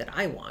trait that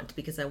I want,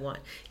 because I want,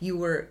 you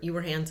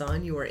were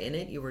hands-on, you were in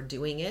it, you were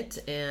doing it.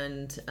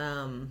 And,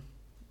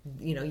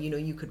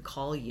 you could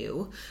call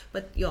you,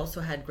 but you also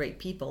had great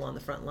people on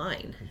the front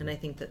line. And I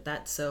think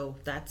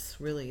that's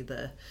really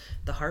the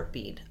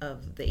heartbeat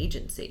of the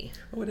agency.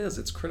 Oh, it is.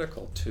 It's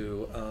critical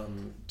to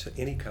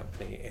any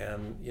company.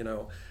 And,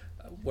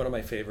 one of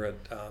my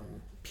favorite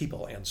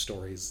people and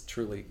stories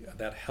truly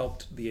that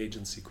helped the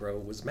agency grow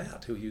was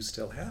Matt, who you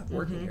still have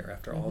working here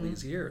after all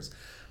these years.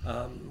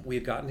 We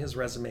had gotten his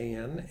resume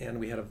in, and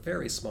we had a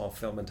very small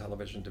film and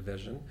television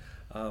division.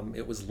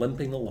 It was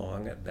limping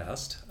along at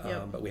best,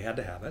 but we had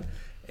to have it.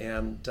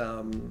 And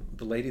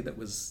the lady that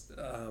was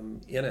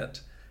in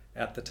it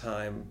at the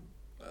time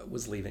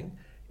was leaving,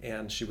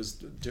 and she was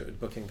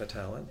booking the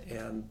talent.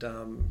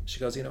 And she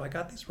goes, I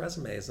got these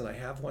resumes, and I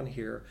have one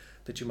here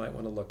that you might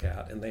want to look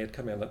at. And they had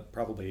come in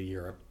probably a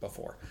year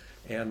before,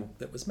 and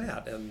it was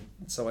Matt. And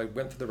so I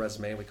went through the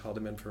resume, and we called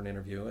him in for an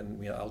interview, and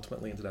we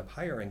ultimately ended up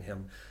hiring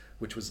him,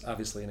 which was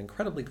obviously an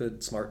incredibly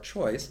good, smart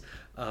choice,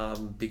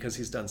 because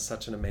he's done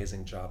such an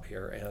amazing job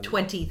here. And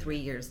 23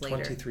 years later.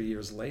 23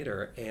 years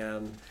later,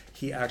 and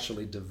he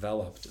actually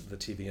developed the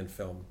TV and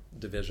film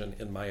division,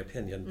 in my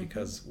opinion,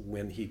 because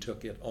when he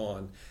took it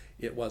on,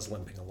 it was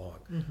limping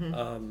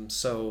along.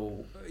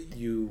 So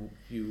you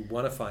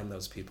want to find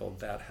those people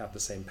that have the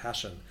same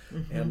passion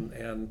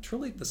and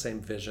truly the same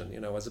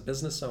vision. As a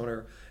business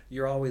owner,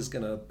 you're always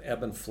going to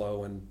ebb and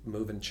flow and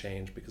move and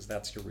change because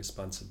that's your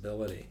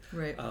responsibility.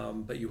 Right.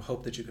 But you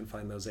hope that you can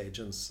find those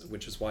agents,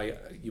 which is why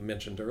you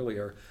mentioned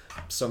earlier,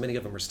 so many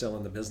of them are still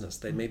in the business.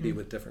 They may be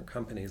with different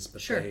companies,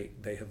 but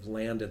they have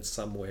landed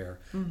somewhere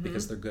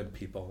because they're good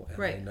people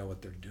and they know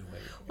what they're doing.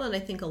 Well, and I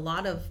think a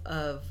lot of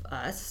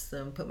us,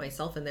 put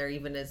myself in there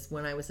even as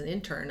when I was an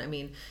intern, I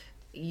mean,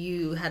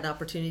 you had the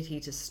opportunity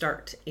to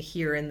start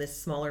here in this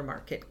smaller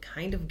market,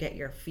 kind of get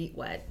your feet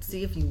wet,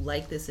 see if you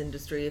like this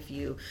industry, if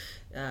you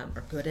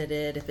are good at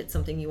it, if it's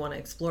something you want to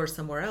explore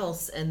somewhere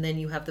else. And then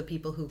you have the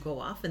people who go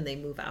off and they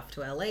move off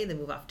to LA, they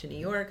move off to New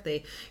York,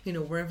 they,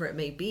 wherever it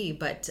may be.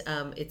 But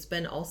it's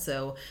been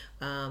also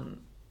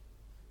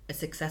a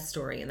success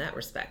story in that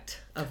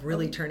respect of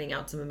really turning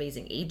out some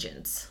amazing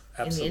agents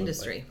in the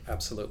industry.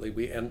 Absolutely.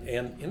 We and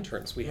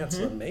interns. We had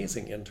some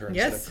amazing interns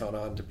that have gone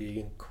on to be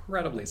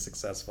incredibly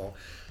successful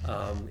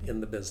in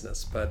the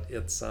business. But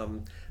it's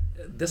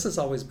this has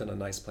always been a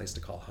nice place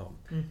to call home.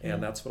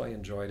 And that's what I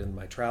enjoyed in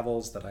my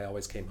travels, that I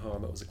always came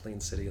home. It was a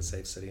clean city, a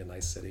safe city, a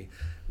nice city.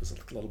 It was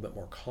a little bit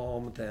more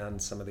calm than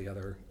some of the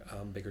other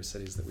bigger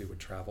cities that we would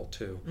travel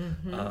to.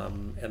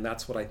 And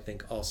that's what I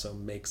think also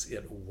makes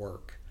it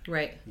work.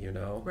 Right.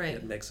 Right.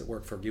 It makes it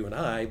work for you and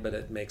I, but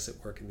it makes it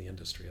work in the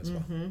industry as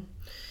well.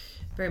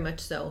 Very much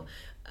so.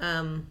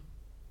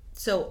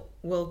 So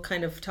we'll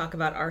kind of talk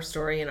about our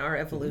story and our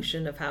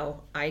evolution of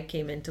how I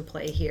came into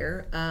play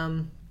here.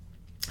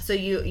 So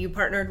you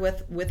partnered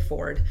with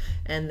Ford,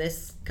 and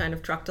this kind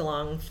of trucked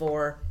along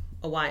for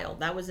a while.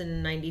 That was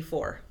in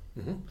 '94.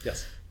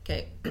 Yes.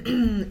 Okay.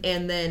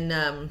 And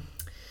then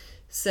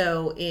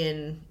so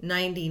in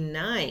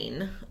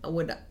 '99,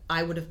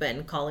 I would have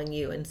been calling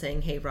you and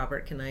saying, "Hey,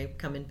 Robert, can I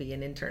come and be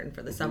an intern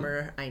for the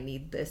summer? I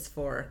need this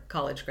for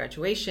college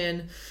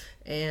graduation."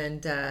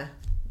 And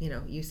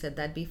you said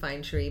that'd be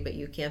fine, Sheree, but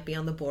you can't be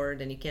on the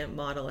board and you can't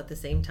model at the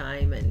same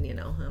time. And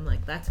I'm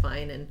like, that's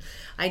fine. And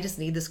I just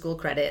need the school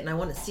credit, and I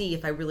want to see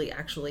if I really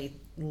actually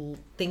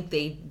think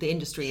the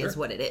industry is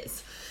what it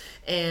is.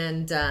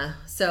 And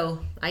so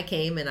I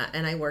came and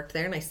I worked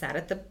there, and I sat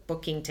at the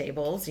booking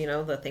tables,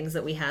 the things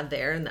that we had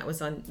there, and that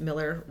was on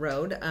Miller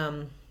Road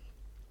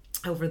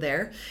over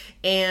there.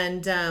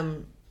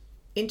 And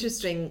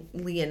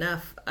interestingly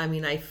enough, I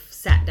mean, I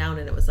sat down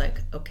and it was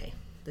like, okay,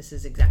 this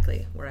is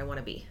exactly where I want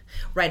to be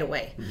right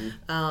away.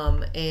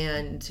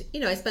 And,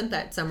 I spent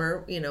that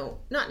summer,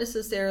 not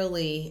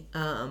necessarily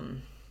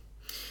on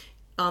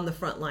the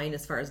front line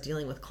as far as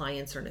dealing with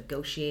clients or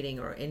negotiating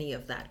or any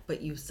of that,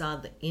 but you saw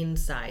the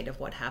inside of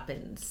what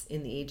happens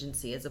in the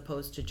agency as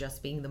opposed to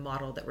just being the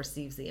model that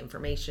receives the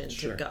information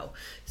to go.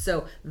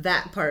 So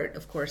that part,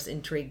 of course,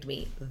 intrigued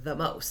me the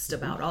most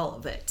about all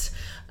of it.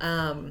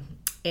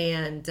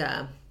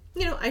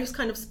 I just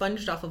kind of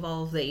sponged off of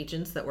all of the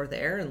agents that were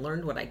there and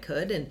learned what I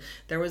could. And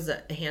there was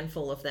a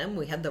handful of them.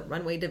 We had the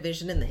runway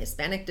division and the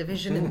Hispanic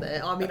division and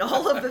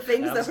all of the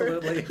things that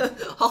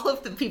were, all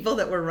of the people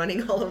that were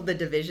running all of the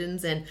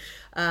divisions. And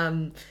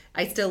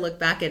I still look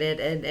back at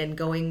it and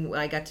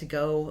I got to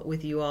go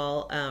with you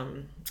all,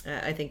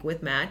 I think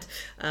with Matt,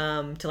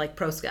 to like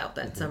Pro Scout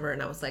that summer.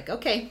 And I was like,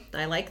 okay,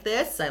 I like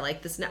this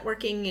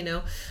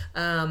networking,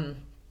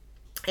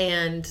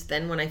 And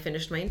then when I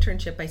finished my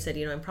internship, I said,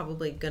 I'm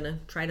probably going to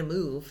try to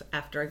move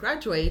after I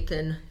graduate.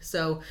 And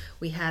so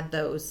we had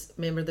those,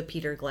 remember the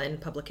Peter Glenn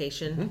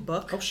publication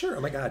book? Oh, sure. Oh,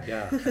 my God.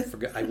 Yeah. I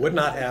forgot. I would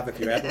not have if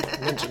you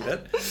hadn't mentioned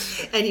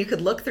it. And you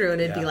could look through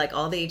and it'd be like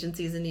all the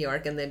agencies in New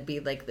York, and then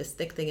be like this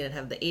thick thing, and it'd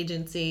have the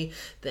agency,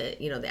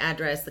 the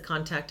address, the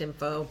contact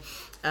info.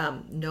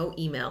 No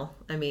email.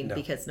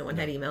 Because no one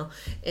had email.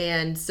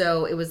 And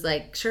so it was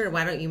like, sure,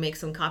 why don't you make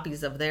some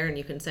copies of there and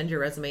you can send your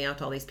resume out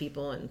to all these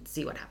people and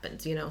see what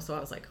happens, So I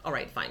was like, all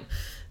right, fine.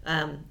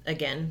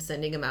 Again,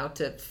 sending them out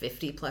to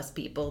 50 plus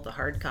people, the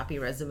hard copy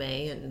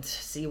resume, and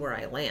see where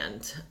I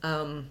land.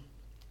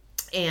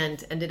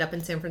 And ended up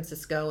in San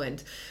Francisco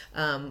and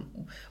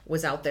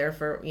was out there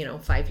for,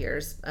 5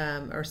 years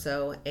or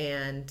so.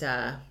 And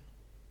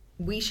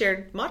we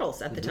shared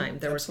models at the time.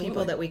 There was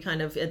people that we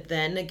kind of,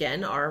 then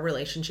again, our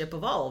relationship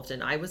evolved,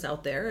 and I was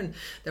out there and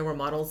there were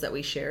models that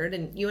we shared,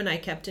 and you and I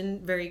kept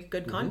in very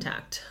good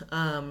contact.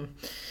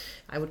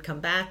 I would come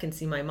back and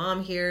see my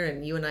mom here,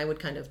 and you and I would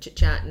kind of chit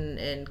chat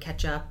and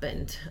catch up,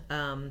 and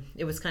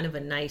it was kind of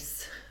a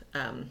nice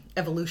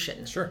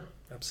evolution. Sure,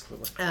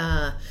 absolutely.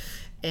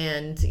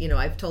 And, you know,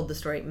 I've told the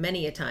story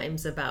many a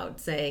times about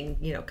saying,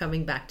 you know,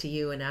 coming back to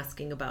you and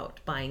asking about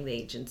buying the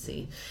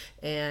agency.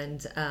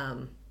 And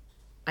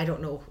I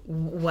don't know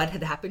what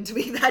had happened to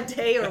me that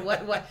day or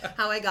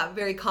how I got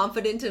very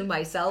confident in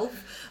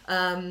myself.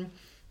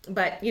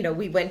 But, you know,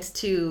 we went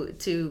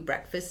to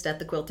breakfast at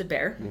the Quilted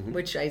Bear,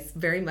 which I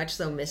very much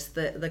so miss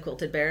the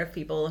Quilted Bear, if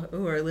people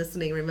who are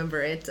listening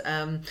remember it.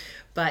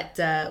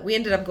 But we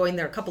ended up going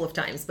there a couple of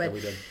times. But yeah,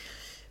 we did.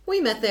 We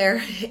met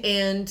there,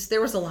 and there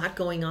was a lot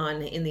going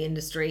on in the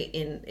industry,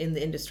 in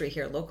the industry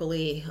here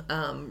locally.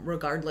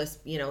 Regardless,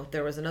 you know,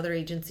 there was another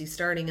agency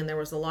starting, and there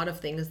was a lot of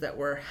things that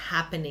were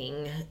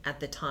happening at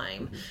the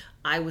time.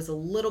 I was a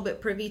little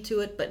bit privy to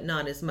it, but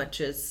not as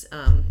much as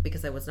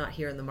because I was not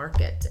here in the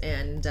market,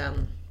 and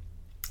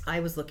I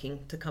was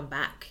looking to come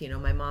back. You know,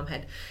 my mom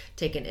had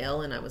taken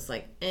ill, and I was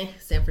like,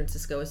 San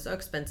Francisco is so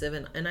expensive,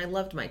 and I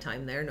loved my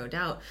time there, no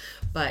doubt.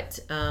 But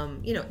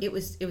you know, it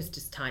was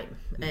just time,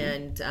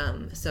 and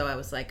so I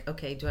was like,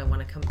 okay, do I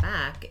want to come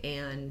back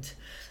and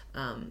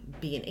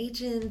be an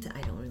agent?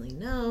 I don't really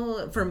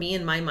know. For me,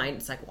 in my mind,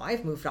 it's like, well,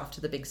 I've moved off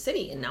to the big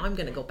city, and now I'm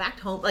going to go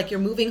back home. Like, you're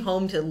moving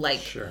home to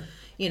Sure.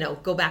 You know,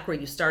 go back where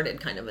you started,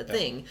 kind of a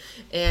thing.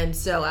 And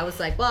so I was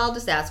like, well, I'll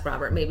just ask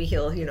Robert. Maybe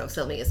he'll, you know,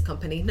 sell me his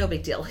company. No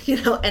big deal,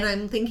 you know. And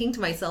I'm thinking to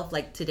myself,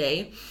 like,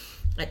 today,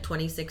 at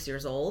 26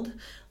 years old,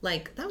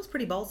 like, that was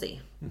pretty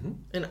ballsy.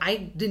 And I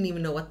didn't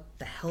even know what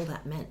the hell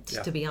that meant,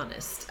 to be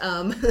honest.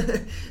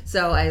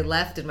 So I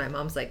left, and my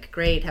mom's like,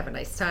 great, have a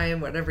nice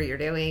time, whatever you're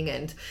doing.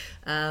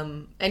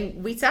 And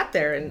we sat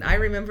there, and I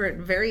remember it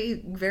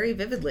very, very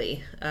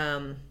vividly,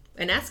 and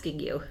asking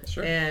you.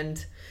 Sure.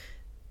 And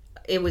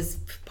it was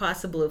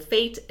possible of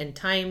fate and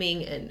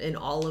timing and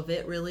all of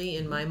it, really,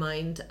 in my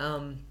mind.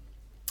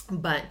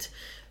 But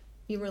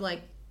you were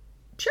like,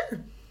 sure,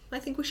 I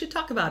think we should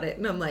talk about it.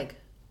 And I'm like,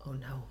 oh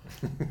no,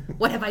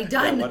 what have I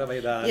done? What have I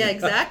done? Yeah,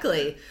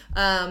 exactly.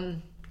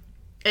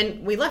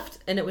 And we left,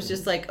 and it was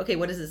just like, okay,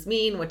 what does this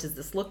mean? What does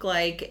this look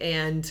like?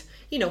 And,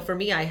 you know, for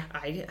me, I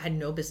had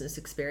no business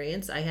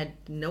experience. I had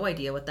no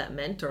idea what that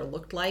meant or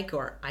looked like,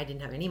 or I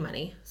didn't have any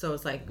money. So I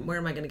was like, where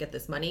am I going to get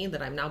this money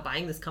that I'm now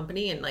buying this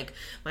company? And like,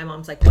 my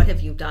mom's like, what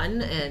have you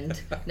done? And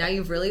now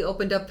you've really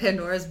opened up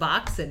Pandora's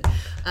box. And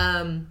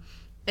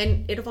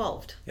it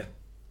evolved. Yeah,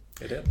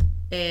 it did.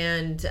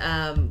 And,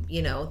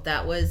 you know,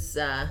 that was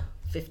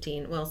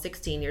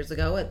 16 years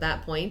ago at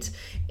that point.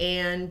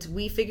 And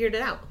we figured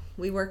it out.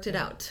 We worked it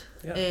out.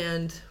 Yeah.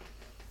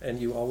 And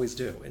you always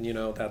do. And, you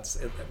know,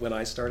 that's when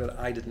I started,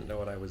 I didn't know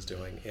what I was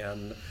doing.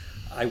 And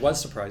I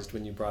was surprised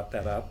when you brought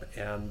that up.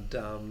 And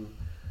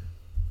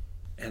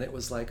it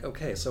was like,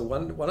 okay, so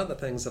one of the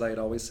things that I had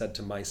always said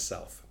to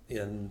myself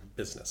in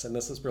business, and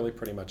this is really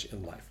pretty much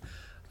in life,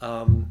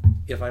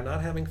 if I'm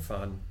not having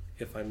fun,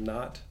 if I'm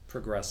not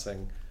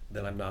progressing,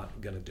 then I'm not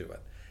going to do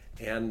it.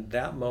 And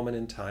that moment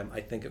in time,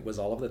 I think it was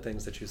all of the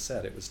things that you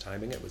said. It was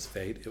timing, it was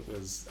fate, it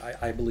was,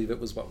 I believe it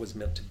was what was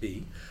meant to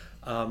be.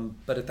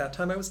 But at that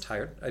time I was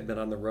tired. I'd been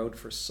on the road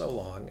for so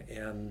long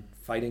and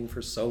fighting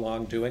for so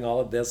long, doing all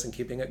of this and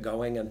keeping it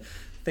going. And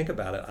think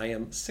about it, I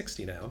am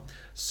 60 now.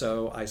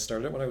 So I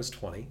started when I was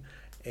 20,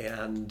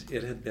 and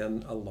it had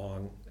been a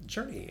long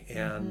journey.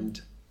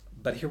 And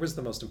but here was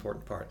the most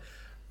important part.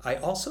 I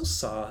also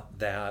saw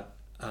that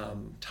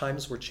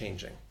times were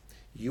changing.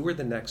 You were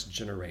the next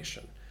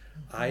generation.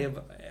 I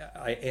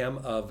am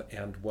of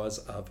and was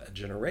of a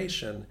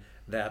generation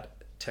that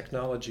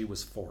technology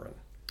was foreign.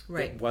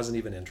 Right. It wasn't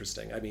even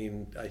interesting. I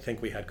mean, I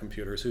think we had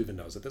computers. Who even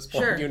knows at this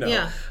point? Sure, you know.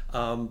 yeah.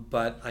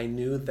 But I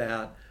knew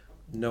that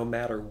no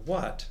matter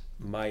what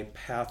my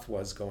path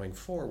was going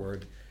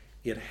forward,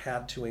 it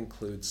had to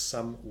include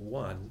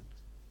someone,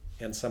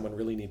 and someone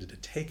really needed to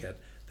take it,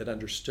 that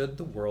understood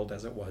the world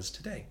as it was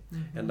today,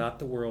 and not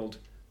the world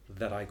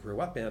that I grew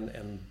up in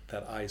and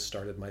that I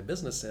started my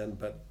business in,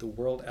 but the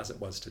world as it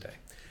was today.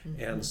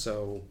 And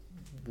so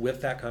with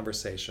that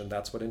conversation,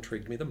 that's what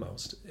intrigued me the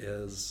most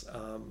is,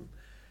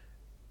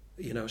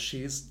 you know,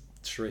 she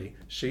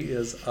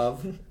is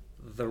of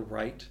the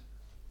right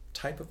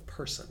type of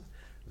person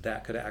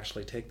that could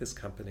actually take this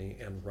company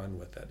and run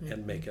with it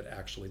and make it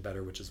actually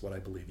better, which is what I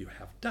believe you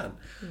have done.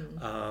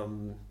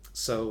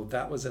 So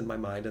that was in my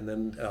mind, and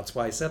then that's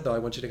why I said, though, I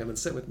want you to come and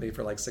sit with me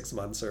for like 6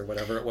 months or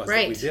whatever it was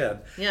that we did.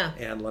 Yeah.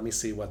 And let me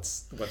see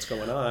what's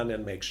going on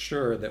and make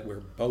sure that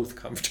we're both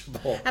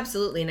comfortable.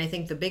 Absolutely. And I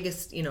think the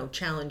biggest, you know,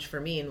 challenge for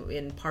me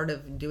in part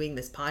of doing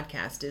this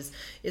podcast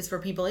is for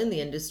people in the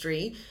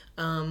industry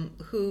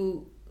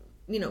who,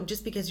 you know,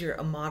 just because you're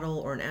a model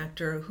or an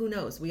actor, who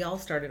knows? We all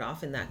started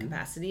off in that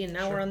capacity, and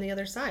now we're on the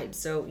other side.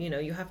 So, you know,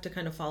 you have to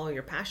kind of follow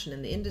your passion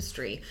in the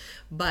industry.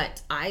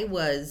 But I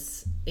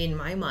was, in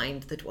my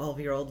mind, the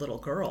 12-year-old little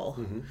girl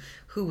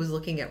who was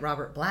looking at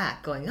Robert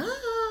Black going,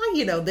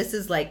 this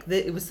is like,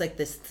 it was like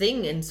this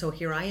thing. And so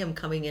here I am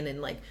coming in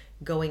and like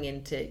going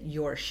into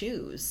your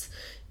shoes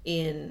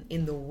in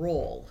the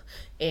role.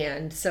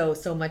 And so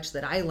much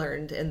that I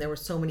learned, and there were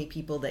so many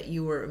people that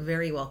you were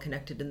very well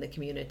connected in the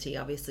community,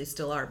 obviously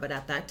still are, but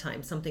at that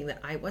time, something that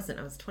I wasn't.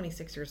 I was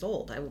 26 years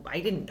old. I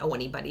didn't know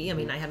anybody. I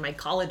mean, I had my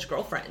college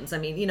girlfriends. I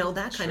mean,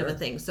 that kind of a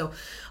thing. So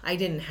I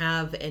didn't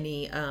have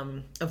any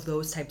of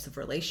those types of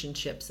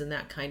relationships and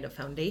that kind of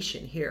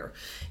foundation here.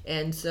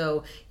 And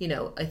so,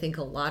 I think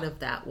a lot of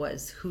that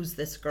was, who's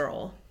this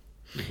girl?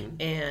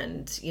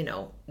 And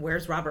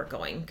where's Robert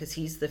going, because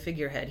he's the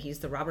figurehead, he's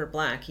the Robert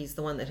Black, he's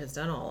the one that has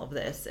done all of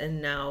this,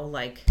 and now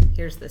like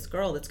here's this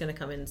girl that's going to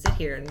come in and sit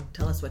here and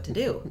tell us what to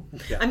do.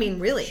 I mean,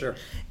 really. Sure.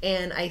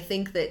 And I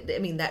think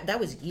that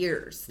was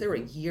years. There were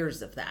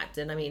years of that,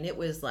 and I mean, it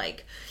was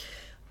like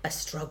a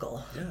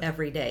struggle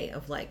every day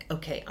of like,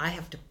 okay, I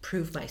have to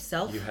prove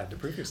myself. You had to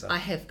prove yourself. I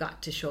have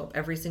got to show up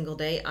every single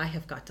day. I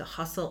have got to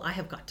hustle. I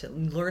have got to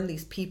learn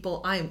these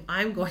people.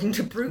 I'm going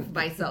to prove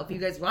myself. You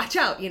guys watch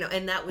out,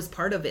 and that was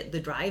part of it, the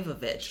drive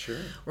of it. Sure.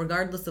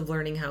 Regardless of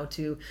learning how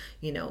to,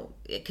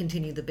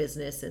 continue the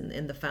business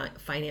and the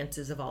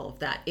finances of all of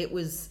that.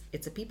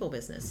 It's a people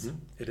business.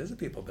 It is a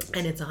people business.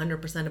 And it's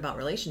 100% about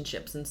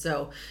relationships. And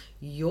so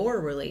your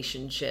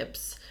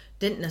relationships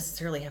didn't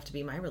necessarily have to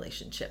be my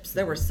relationships.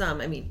 There were some,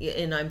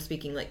 and I'm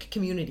speaking like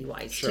community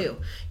wise too.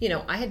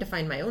 I had to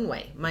find my own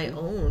way, my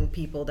own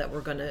people that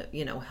were going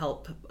to,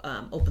 help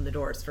open the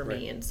doors for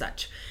me and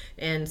such.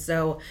 And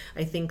so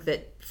I think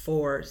that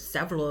for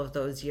several of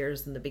those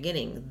years in the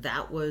beginning,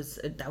 that was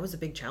a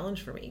big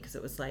challenge for me, because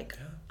it was like,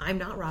 I'm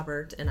not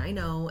Robert, and I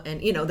know,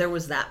 and there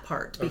was that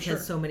part,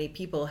 because so many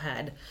people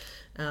had,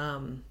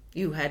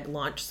 you had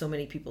launched so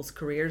many people's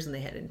careers and they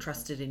had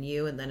entrusted in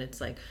you, and then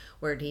it's like,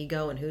 where'd he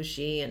go and who's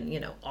she,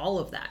 and all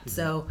of that.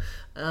 So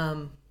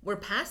we're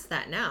past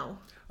that now.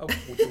 Oh,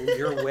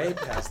 you're way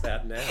past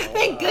that now.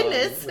 Thank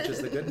goodness. Which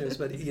is the good news.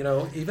 But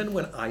even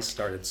when I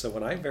started, so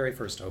when I very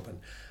first opened,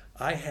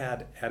 I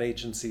had ad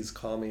agencies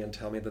call me and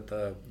tell me that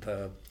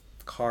the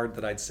card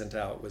that I'd sent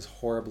out was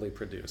horribly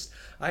produced.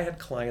 I had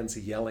clients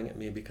yelling at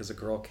me because a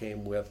girl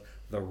came with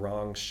the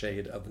wrong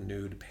shade of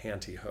nude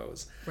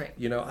pantyhose. Right.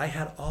 I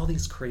had all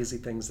these crazy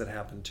things that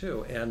happened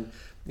too. And,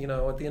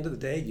 at the end of the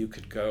day, you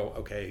could go,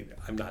 okay,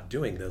 I'm not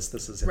doing this.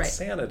 This is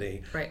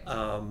insanity. Right.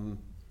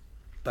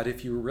 But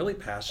if you were really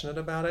passionate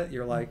about it,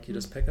 you're like, you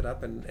just pick it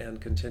up and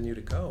continue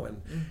to go.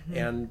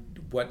 And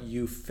what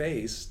you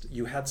faced,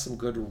 you had some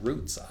good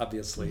roots,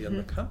 obviously, in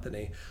the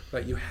company,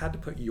 but you had to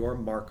put your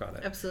mark on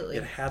it. Absolutely.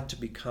 It had to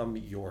become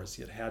yours.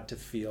 It had to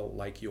feel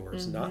like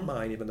yours, not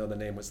mine, even though the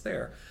name was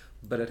there.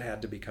 But it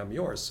had to become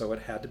yours. So it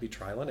had to be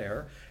trial and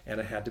error, and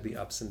it had to be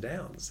ups and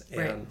downs.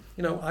 And,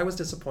 I was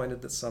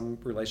disappointed that some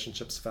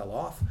relationships fell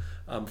off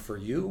for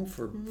you,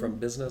 from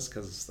business,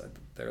 because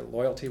their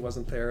loyalty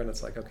wasn't there. And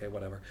it's like, okay,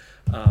 whatever.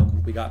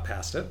 We got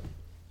past it.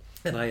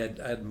 And I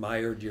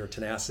admired your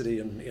tenacity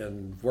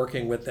in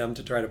working with them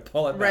to try to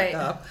pull it back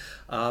up.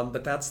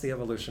 But that's the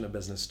evolution of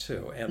business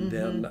too. And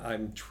then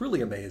I'm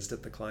truly amazed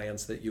at the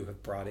clients that you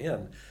have brought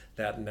in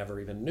that never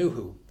even knew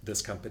who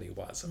this company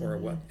was or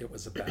what it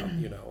was about,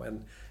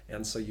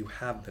 and so you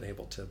have been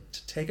able to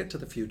take it to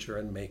the future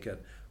and make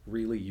it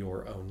really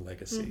your own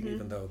legacy,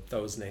 even though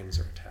those names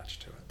are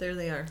attached to it. There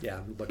they are. Yeah,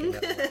 I'm looking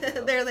at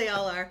them. There they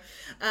all are.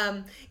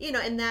 And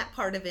that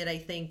part of it, I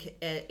think,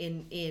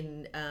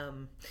 in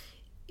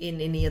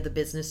any of the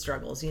business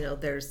struggles,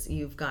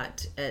 you've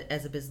got,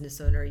 as a business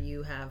owner,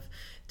 you have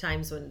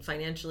times when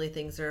financially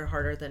things are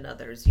harder than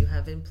others. You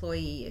have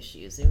employee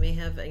issues. You may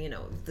have,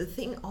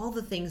 all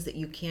the things that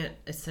you can't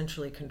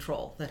essentially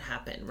control that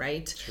happen,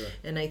 right? Sure.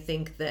 And I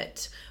think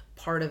that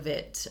part of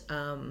it,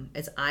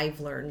 as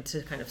I've learned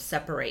to kind of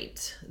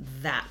separate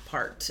that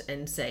part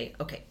and say,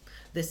 okay,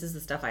 this is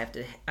the stuff I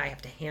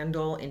have to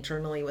handle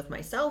internally with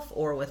myself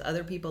or with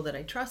other people that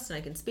I trust and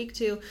I can speak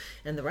to,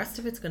 and the rest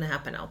of it's going to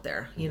happen out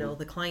there.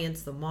 The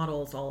clients, the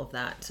models, all of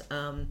that.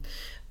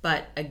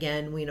 But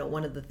again,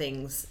 one of the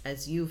things,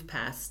 as you've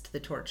passed the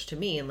torch to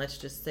me, and let's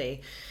just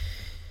say,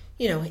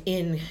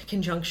 in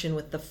conjunction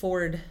with the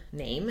Ford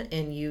name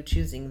and you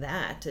choosing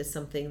that as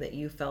something that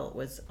you felt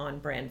was on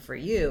brand for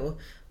you,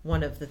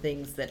 one of the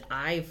things that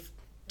I've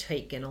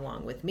taken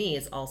along with me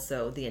is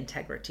also the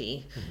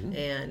integrity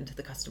and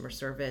the customer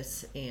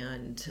service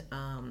and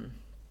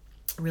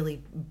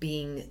really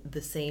being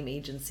the same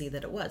agency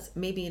that it was,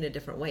 maybe in a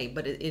different way,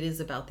 but it is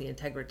about the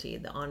integrity,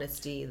 the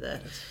honesty, the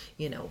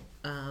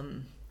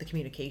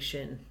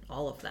communication,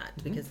 all of that,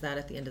 because that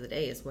at the end of the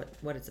day is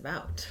what it's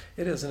about.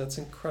 It is, and it's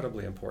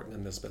incredibly important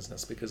in this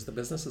business because the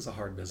business is a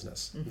hard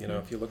business.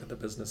 If you look at the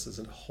business as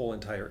a whole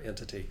entire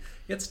entity,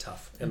 it's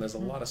tough, and there's a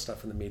lot of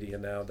stuff in the media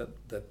now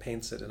that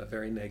paints it in a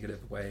very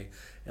negative way,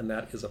 and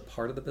that is a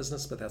part of the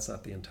business, but that's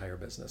not the entire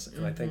business.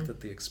 And I think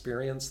that the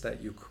experience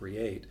that you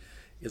create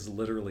is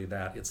literally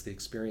that. It's the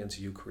experience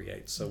you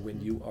create. So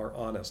when you are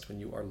honest, when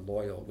you are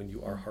loyal, when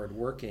you are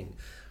hardworking,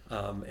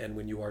 and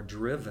when you are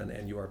driven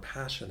and you are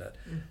passionate,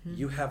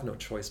 you have no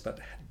choice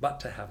but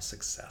to have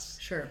success.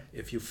 Sure.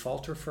 If you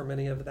falter from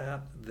any of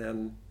that,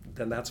 then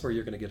that's where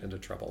you're going to get into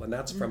trouble. And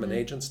that's from an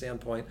agent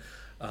standpoint,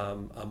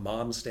 a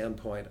mom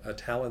standpoint, a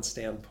talent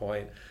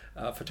standpoint,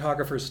 a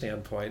photographer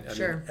standpoint. I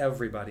mean,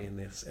 everybody in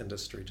this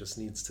industry just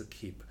needs to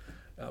keep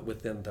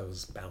within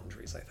those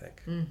boundaries, I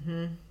think.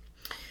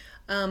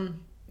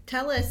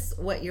 Tell us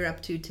what you're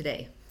up to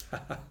today.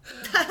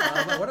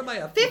 What am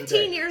I up to 15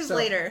 today? years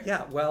later.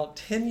 Yeah, well,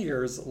 10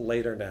 years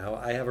later now,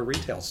 I have a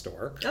retail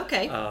store.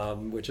 Okay.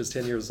 Which is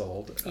 10 years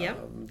old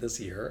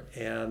this year.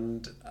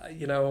 And, I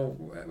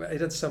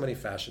did so many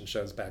fashion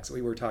shows back. So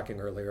we were talking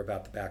earlier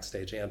about the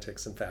backstage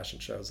antics and fashion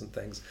shows and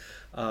things.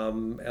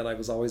 And I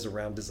was always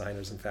around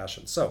designers and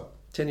fashion. So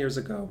 10 years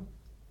ago,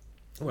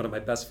 one of my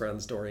best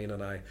friends, Doreen,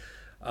 and I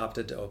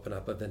opted to open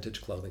up a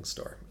vintage clothing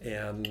store.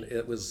 And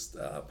it was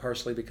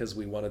partially because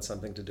we wanted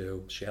something to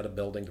do. She had a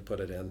building to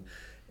put it in.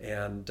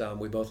 And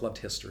we both loved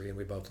history and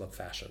we both loved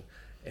fashion.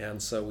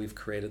 And so we've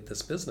created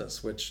this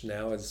business, which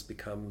now has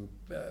become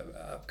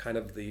kind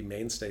of the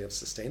mainstay of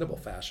sustainable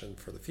fashion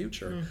for the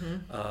future.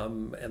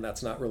 And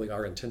that's not really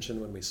our intention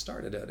when we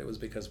started it. It was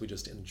because we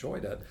just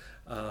enjoyed it.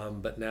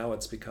 But now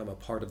it's become a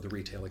part of the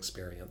retail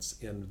experience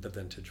in the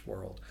vintage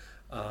world.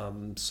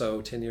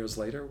 So 10 years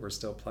later, we're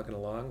still plugging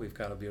along. We've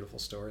got a beautiful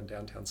store in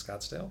downtown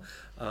Scottsdale.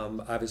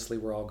 Obviously,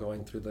 we're all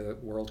going through the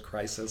world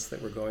crisis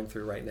that we're going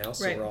through right now.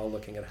 So we're all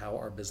looking at how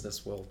our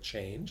business will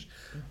change.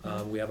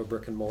 We have a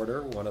brick and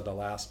mortar, one of the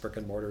last brick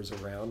and mortars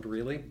around,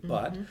 really,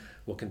 but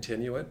we'll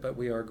continue it. But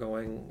we are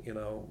going,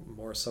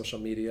 more social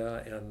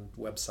media and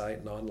website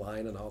and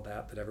online and all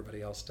that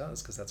everybody else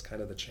does, because that's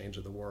kind of the change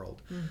of the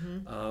world.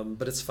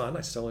 But it's fun.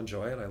 I still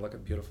enjoy it. I look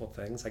at beautiful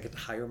things. I get to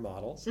hire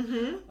models.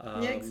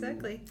 Yeah,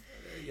 exactly.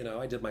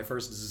 I did my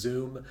first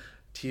Zoom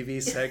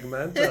TV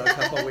segment a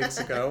couple of weeks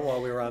ago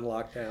while we were on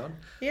lockdown.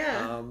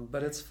 Yeah.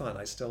 But it's fun.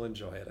 I still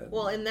enjoy it.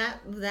 Well, and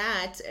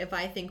that, if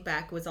I think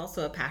back, was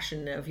also a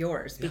passion of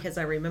yours, because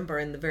I remember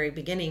in the very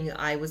beginning,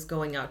 I was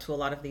going out to a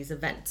lot of these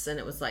events and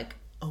it was like,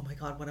 oh my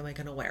God, what am I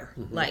going to wear?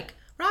 Like,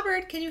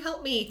 Robert, can you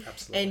help me?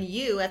 Absolutely. And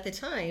you at the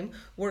time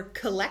were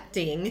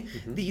collecting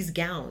these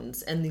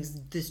gowns and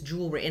this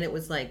jewelry, and it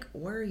was like,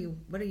 what are you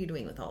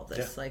doing with all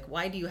this? Like,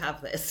 why do you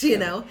have this? You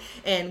know?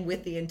 And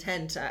with the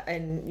intent,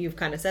 and you've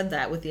kind of said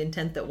that, with the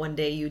intent that one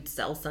day you'd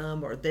sell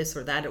some or this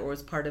or that, or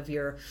was part of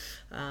your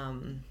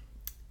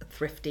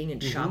thrifting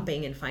and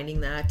shopping and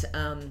finding that.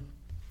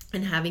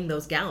 And having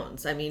those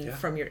gowns, I mean,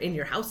 in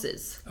your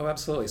houses. Oh,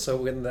 absolutely.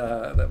 So in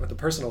the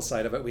personal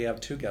side of it, we have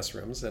two guest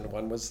rooms, and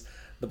one was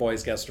the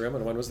boys' guest room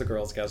and one was the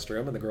girls' guest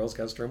room, and the girls'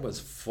 guest room was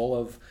full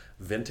of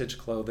vintage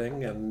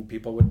clothing, and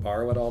people would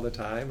borrow it all the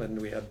time,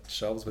 and we had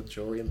shelves with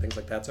jewelry and things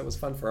like that. So it was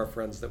fun for our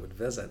friends that would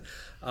visit.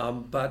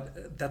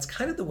 But that's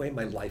kind of the way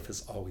my life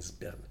has always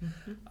been.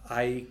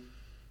 I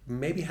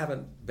maybe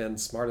haven't been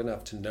smart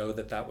enough to know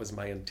that was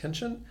my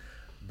intention,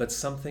 but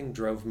something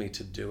drove me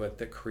to do it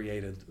that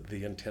created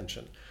the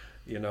intention.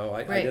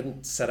 I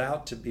didn't set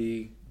out to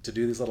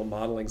do these little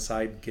modeling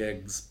side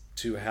gigs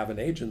to have an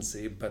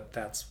agency, but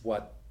that's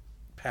what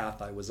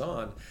path I was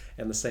on.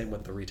 And the same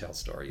with the retail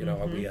store.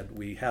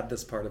 We had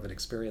this part of an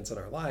experience in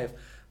our life,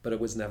 but it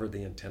was never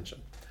the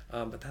intention.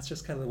 But that's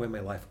just kind of the way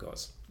my life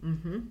goes.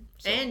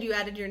 So, and you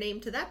added your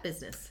name to that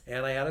business.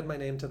 And I added my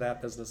name to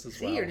that business as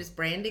well. See, you're just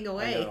branding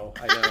away.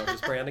 I know,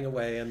 just branding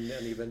away, and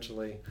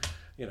eventually,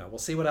 we'll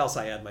see what else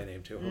I add my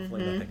name to.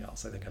 Hopefully nothing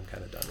else. I think I'm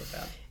kind of done with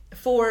that.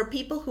 For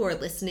people who are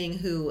listening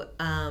who,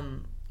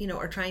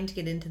 are trying to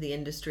get into the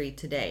industry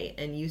today,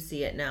 and you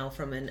see it now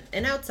from an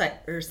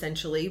outsider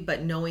essentially,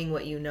 but knowing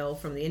what you know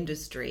from the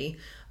industry,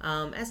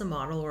 as a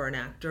model or an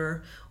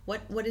actor,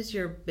 what is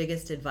your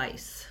biggest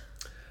advice?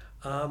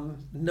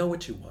 Know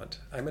what you want.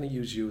 I'm going to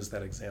use you as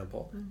that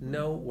example.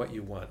 Know what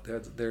you want.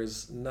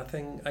 There's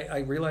nothing. I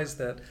realize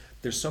that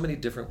there's so many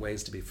different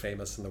ways to be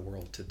famous in the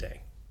world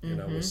today,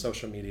 with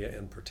social media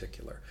in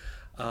particular.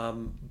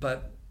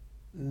 But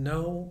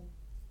know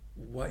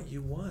what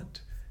you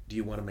want. Do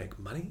you want to make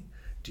money?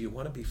 Do you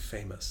want to be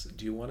famous?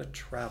 Do you want to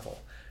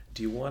travel?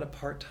 Do you want a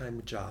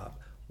part-time job?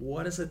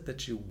 What is it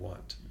that you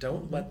want?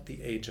 Don't let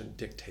the agent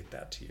dictate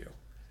that to you.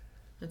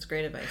 That's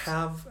great advice.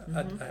 Have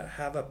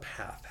a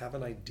path, have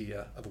an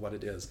idea of what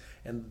it is,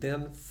 and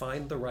then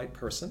find the right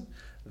person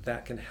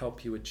that can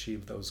help you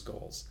achieve those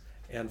goals.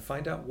 And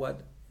find out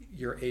what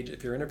your agent,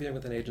 if you're interviewing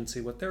with an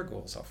agency, what their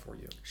goals are for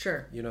you.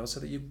 Sure. So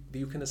that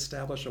you can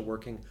establish a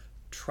working,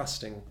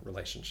 trusting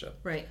relationship.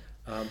 Right.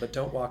 But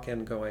don't walk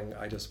in going,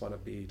 I just want to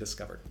be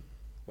discovered.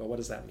 Well, what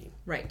does that mean?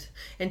 Right.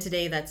 And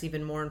today that's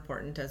even more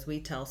important, as we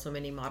tell so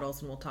many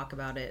models, and we'll talk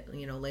about it,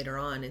 later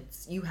on.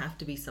 You have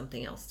to be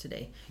something else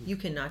today. You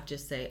cannot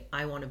just say,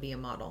 I want to be a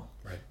model.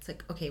 Right. It's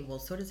like, okay, well,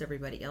 so does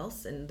everybody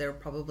else, and they're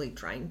probably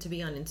trying to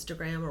be on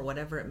Instagram or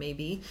whatever it may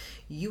be.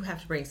 You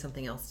have to bring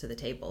something else to the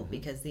table,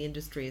 because the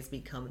industry has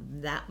become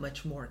that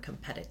much more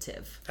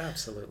competitive.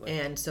 Absolutely.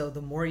 And so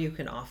the more you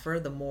can offer,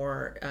 the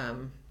more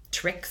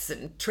tricks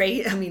and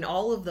trade. I mean,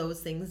 all of those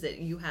things that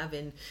you have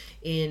in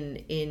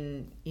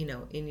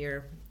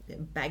your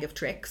bag of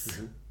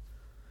tricks,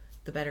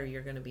 the better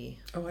you're going to be.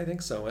 Oh, I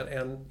think so.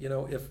 And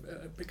if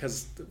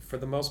because for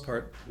the most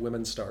part,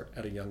 women start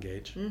at a young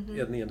age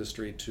in the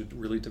industry to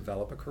really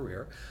develop a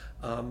career.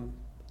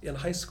 In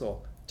high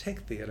school,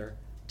 take theater,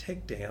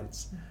 take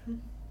dance.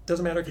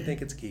 Doesn't matter if you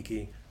think it's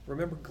geeky.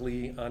 Remember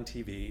Glee on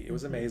TV. It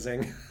was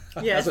amazing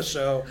as a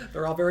show.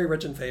 They're all very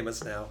rich and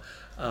famous now.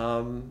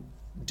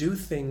 Do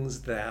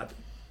things that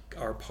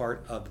are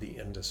part of the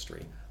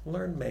industry.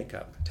 Learn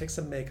makeup. Take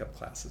some makeup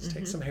classes.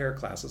 Take some hair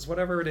classes.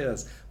 Whatever it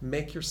is.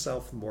 Make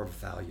yourself more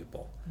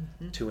valuable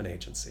to an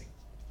agency.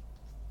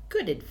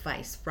 Good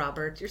advice,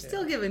 Robert. You're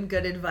still giving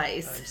good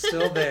advice. I'm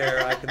still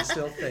there. I can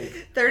still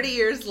think. 30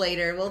 years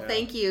later. Well,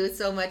 thank you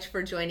so much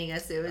for joining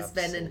us. It has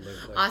been an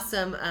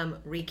awesome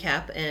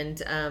recap,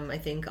 and I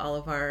think all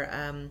of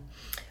our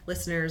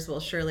listeners will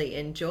surely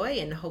enjoy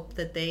and hope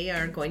that they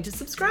are going to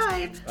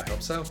subscribe. I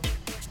hope so.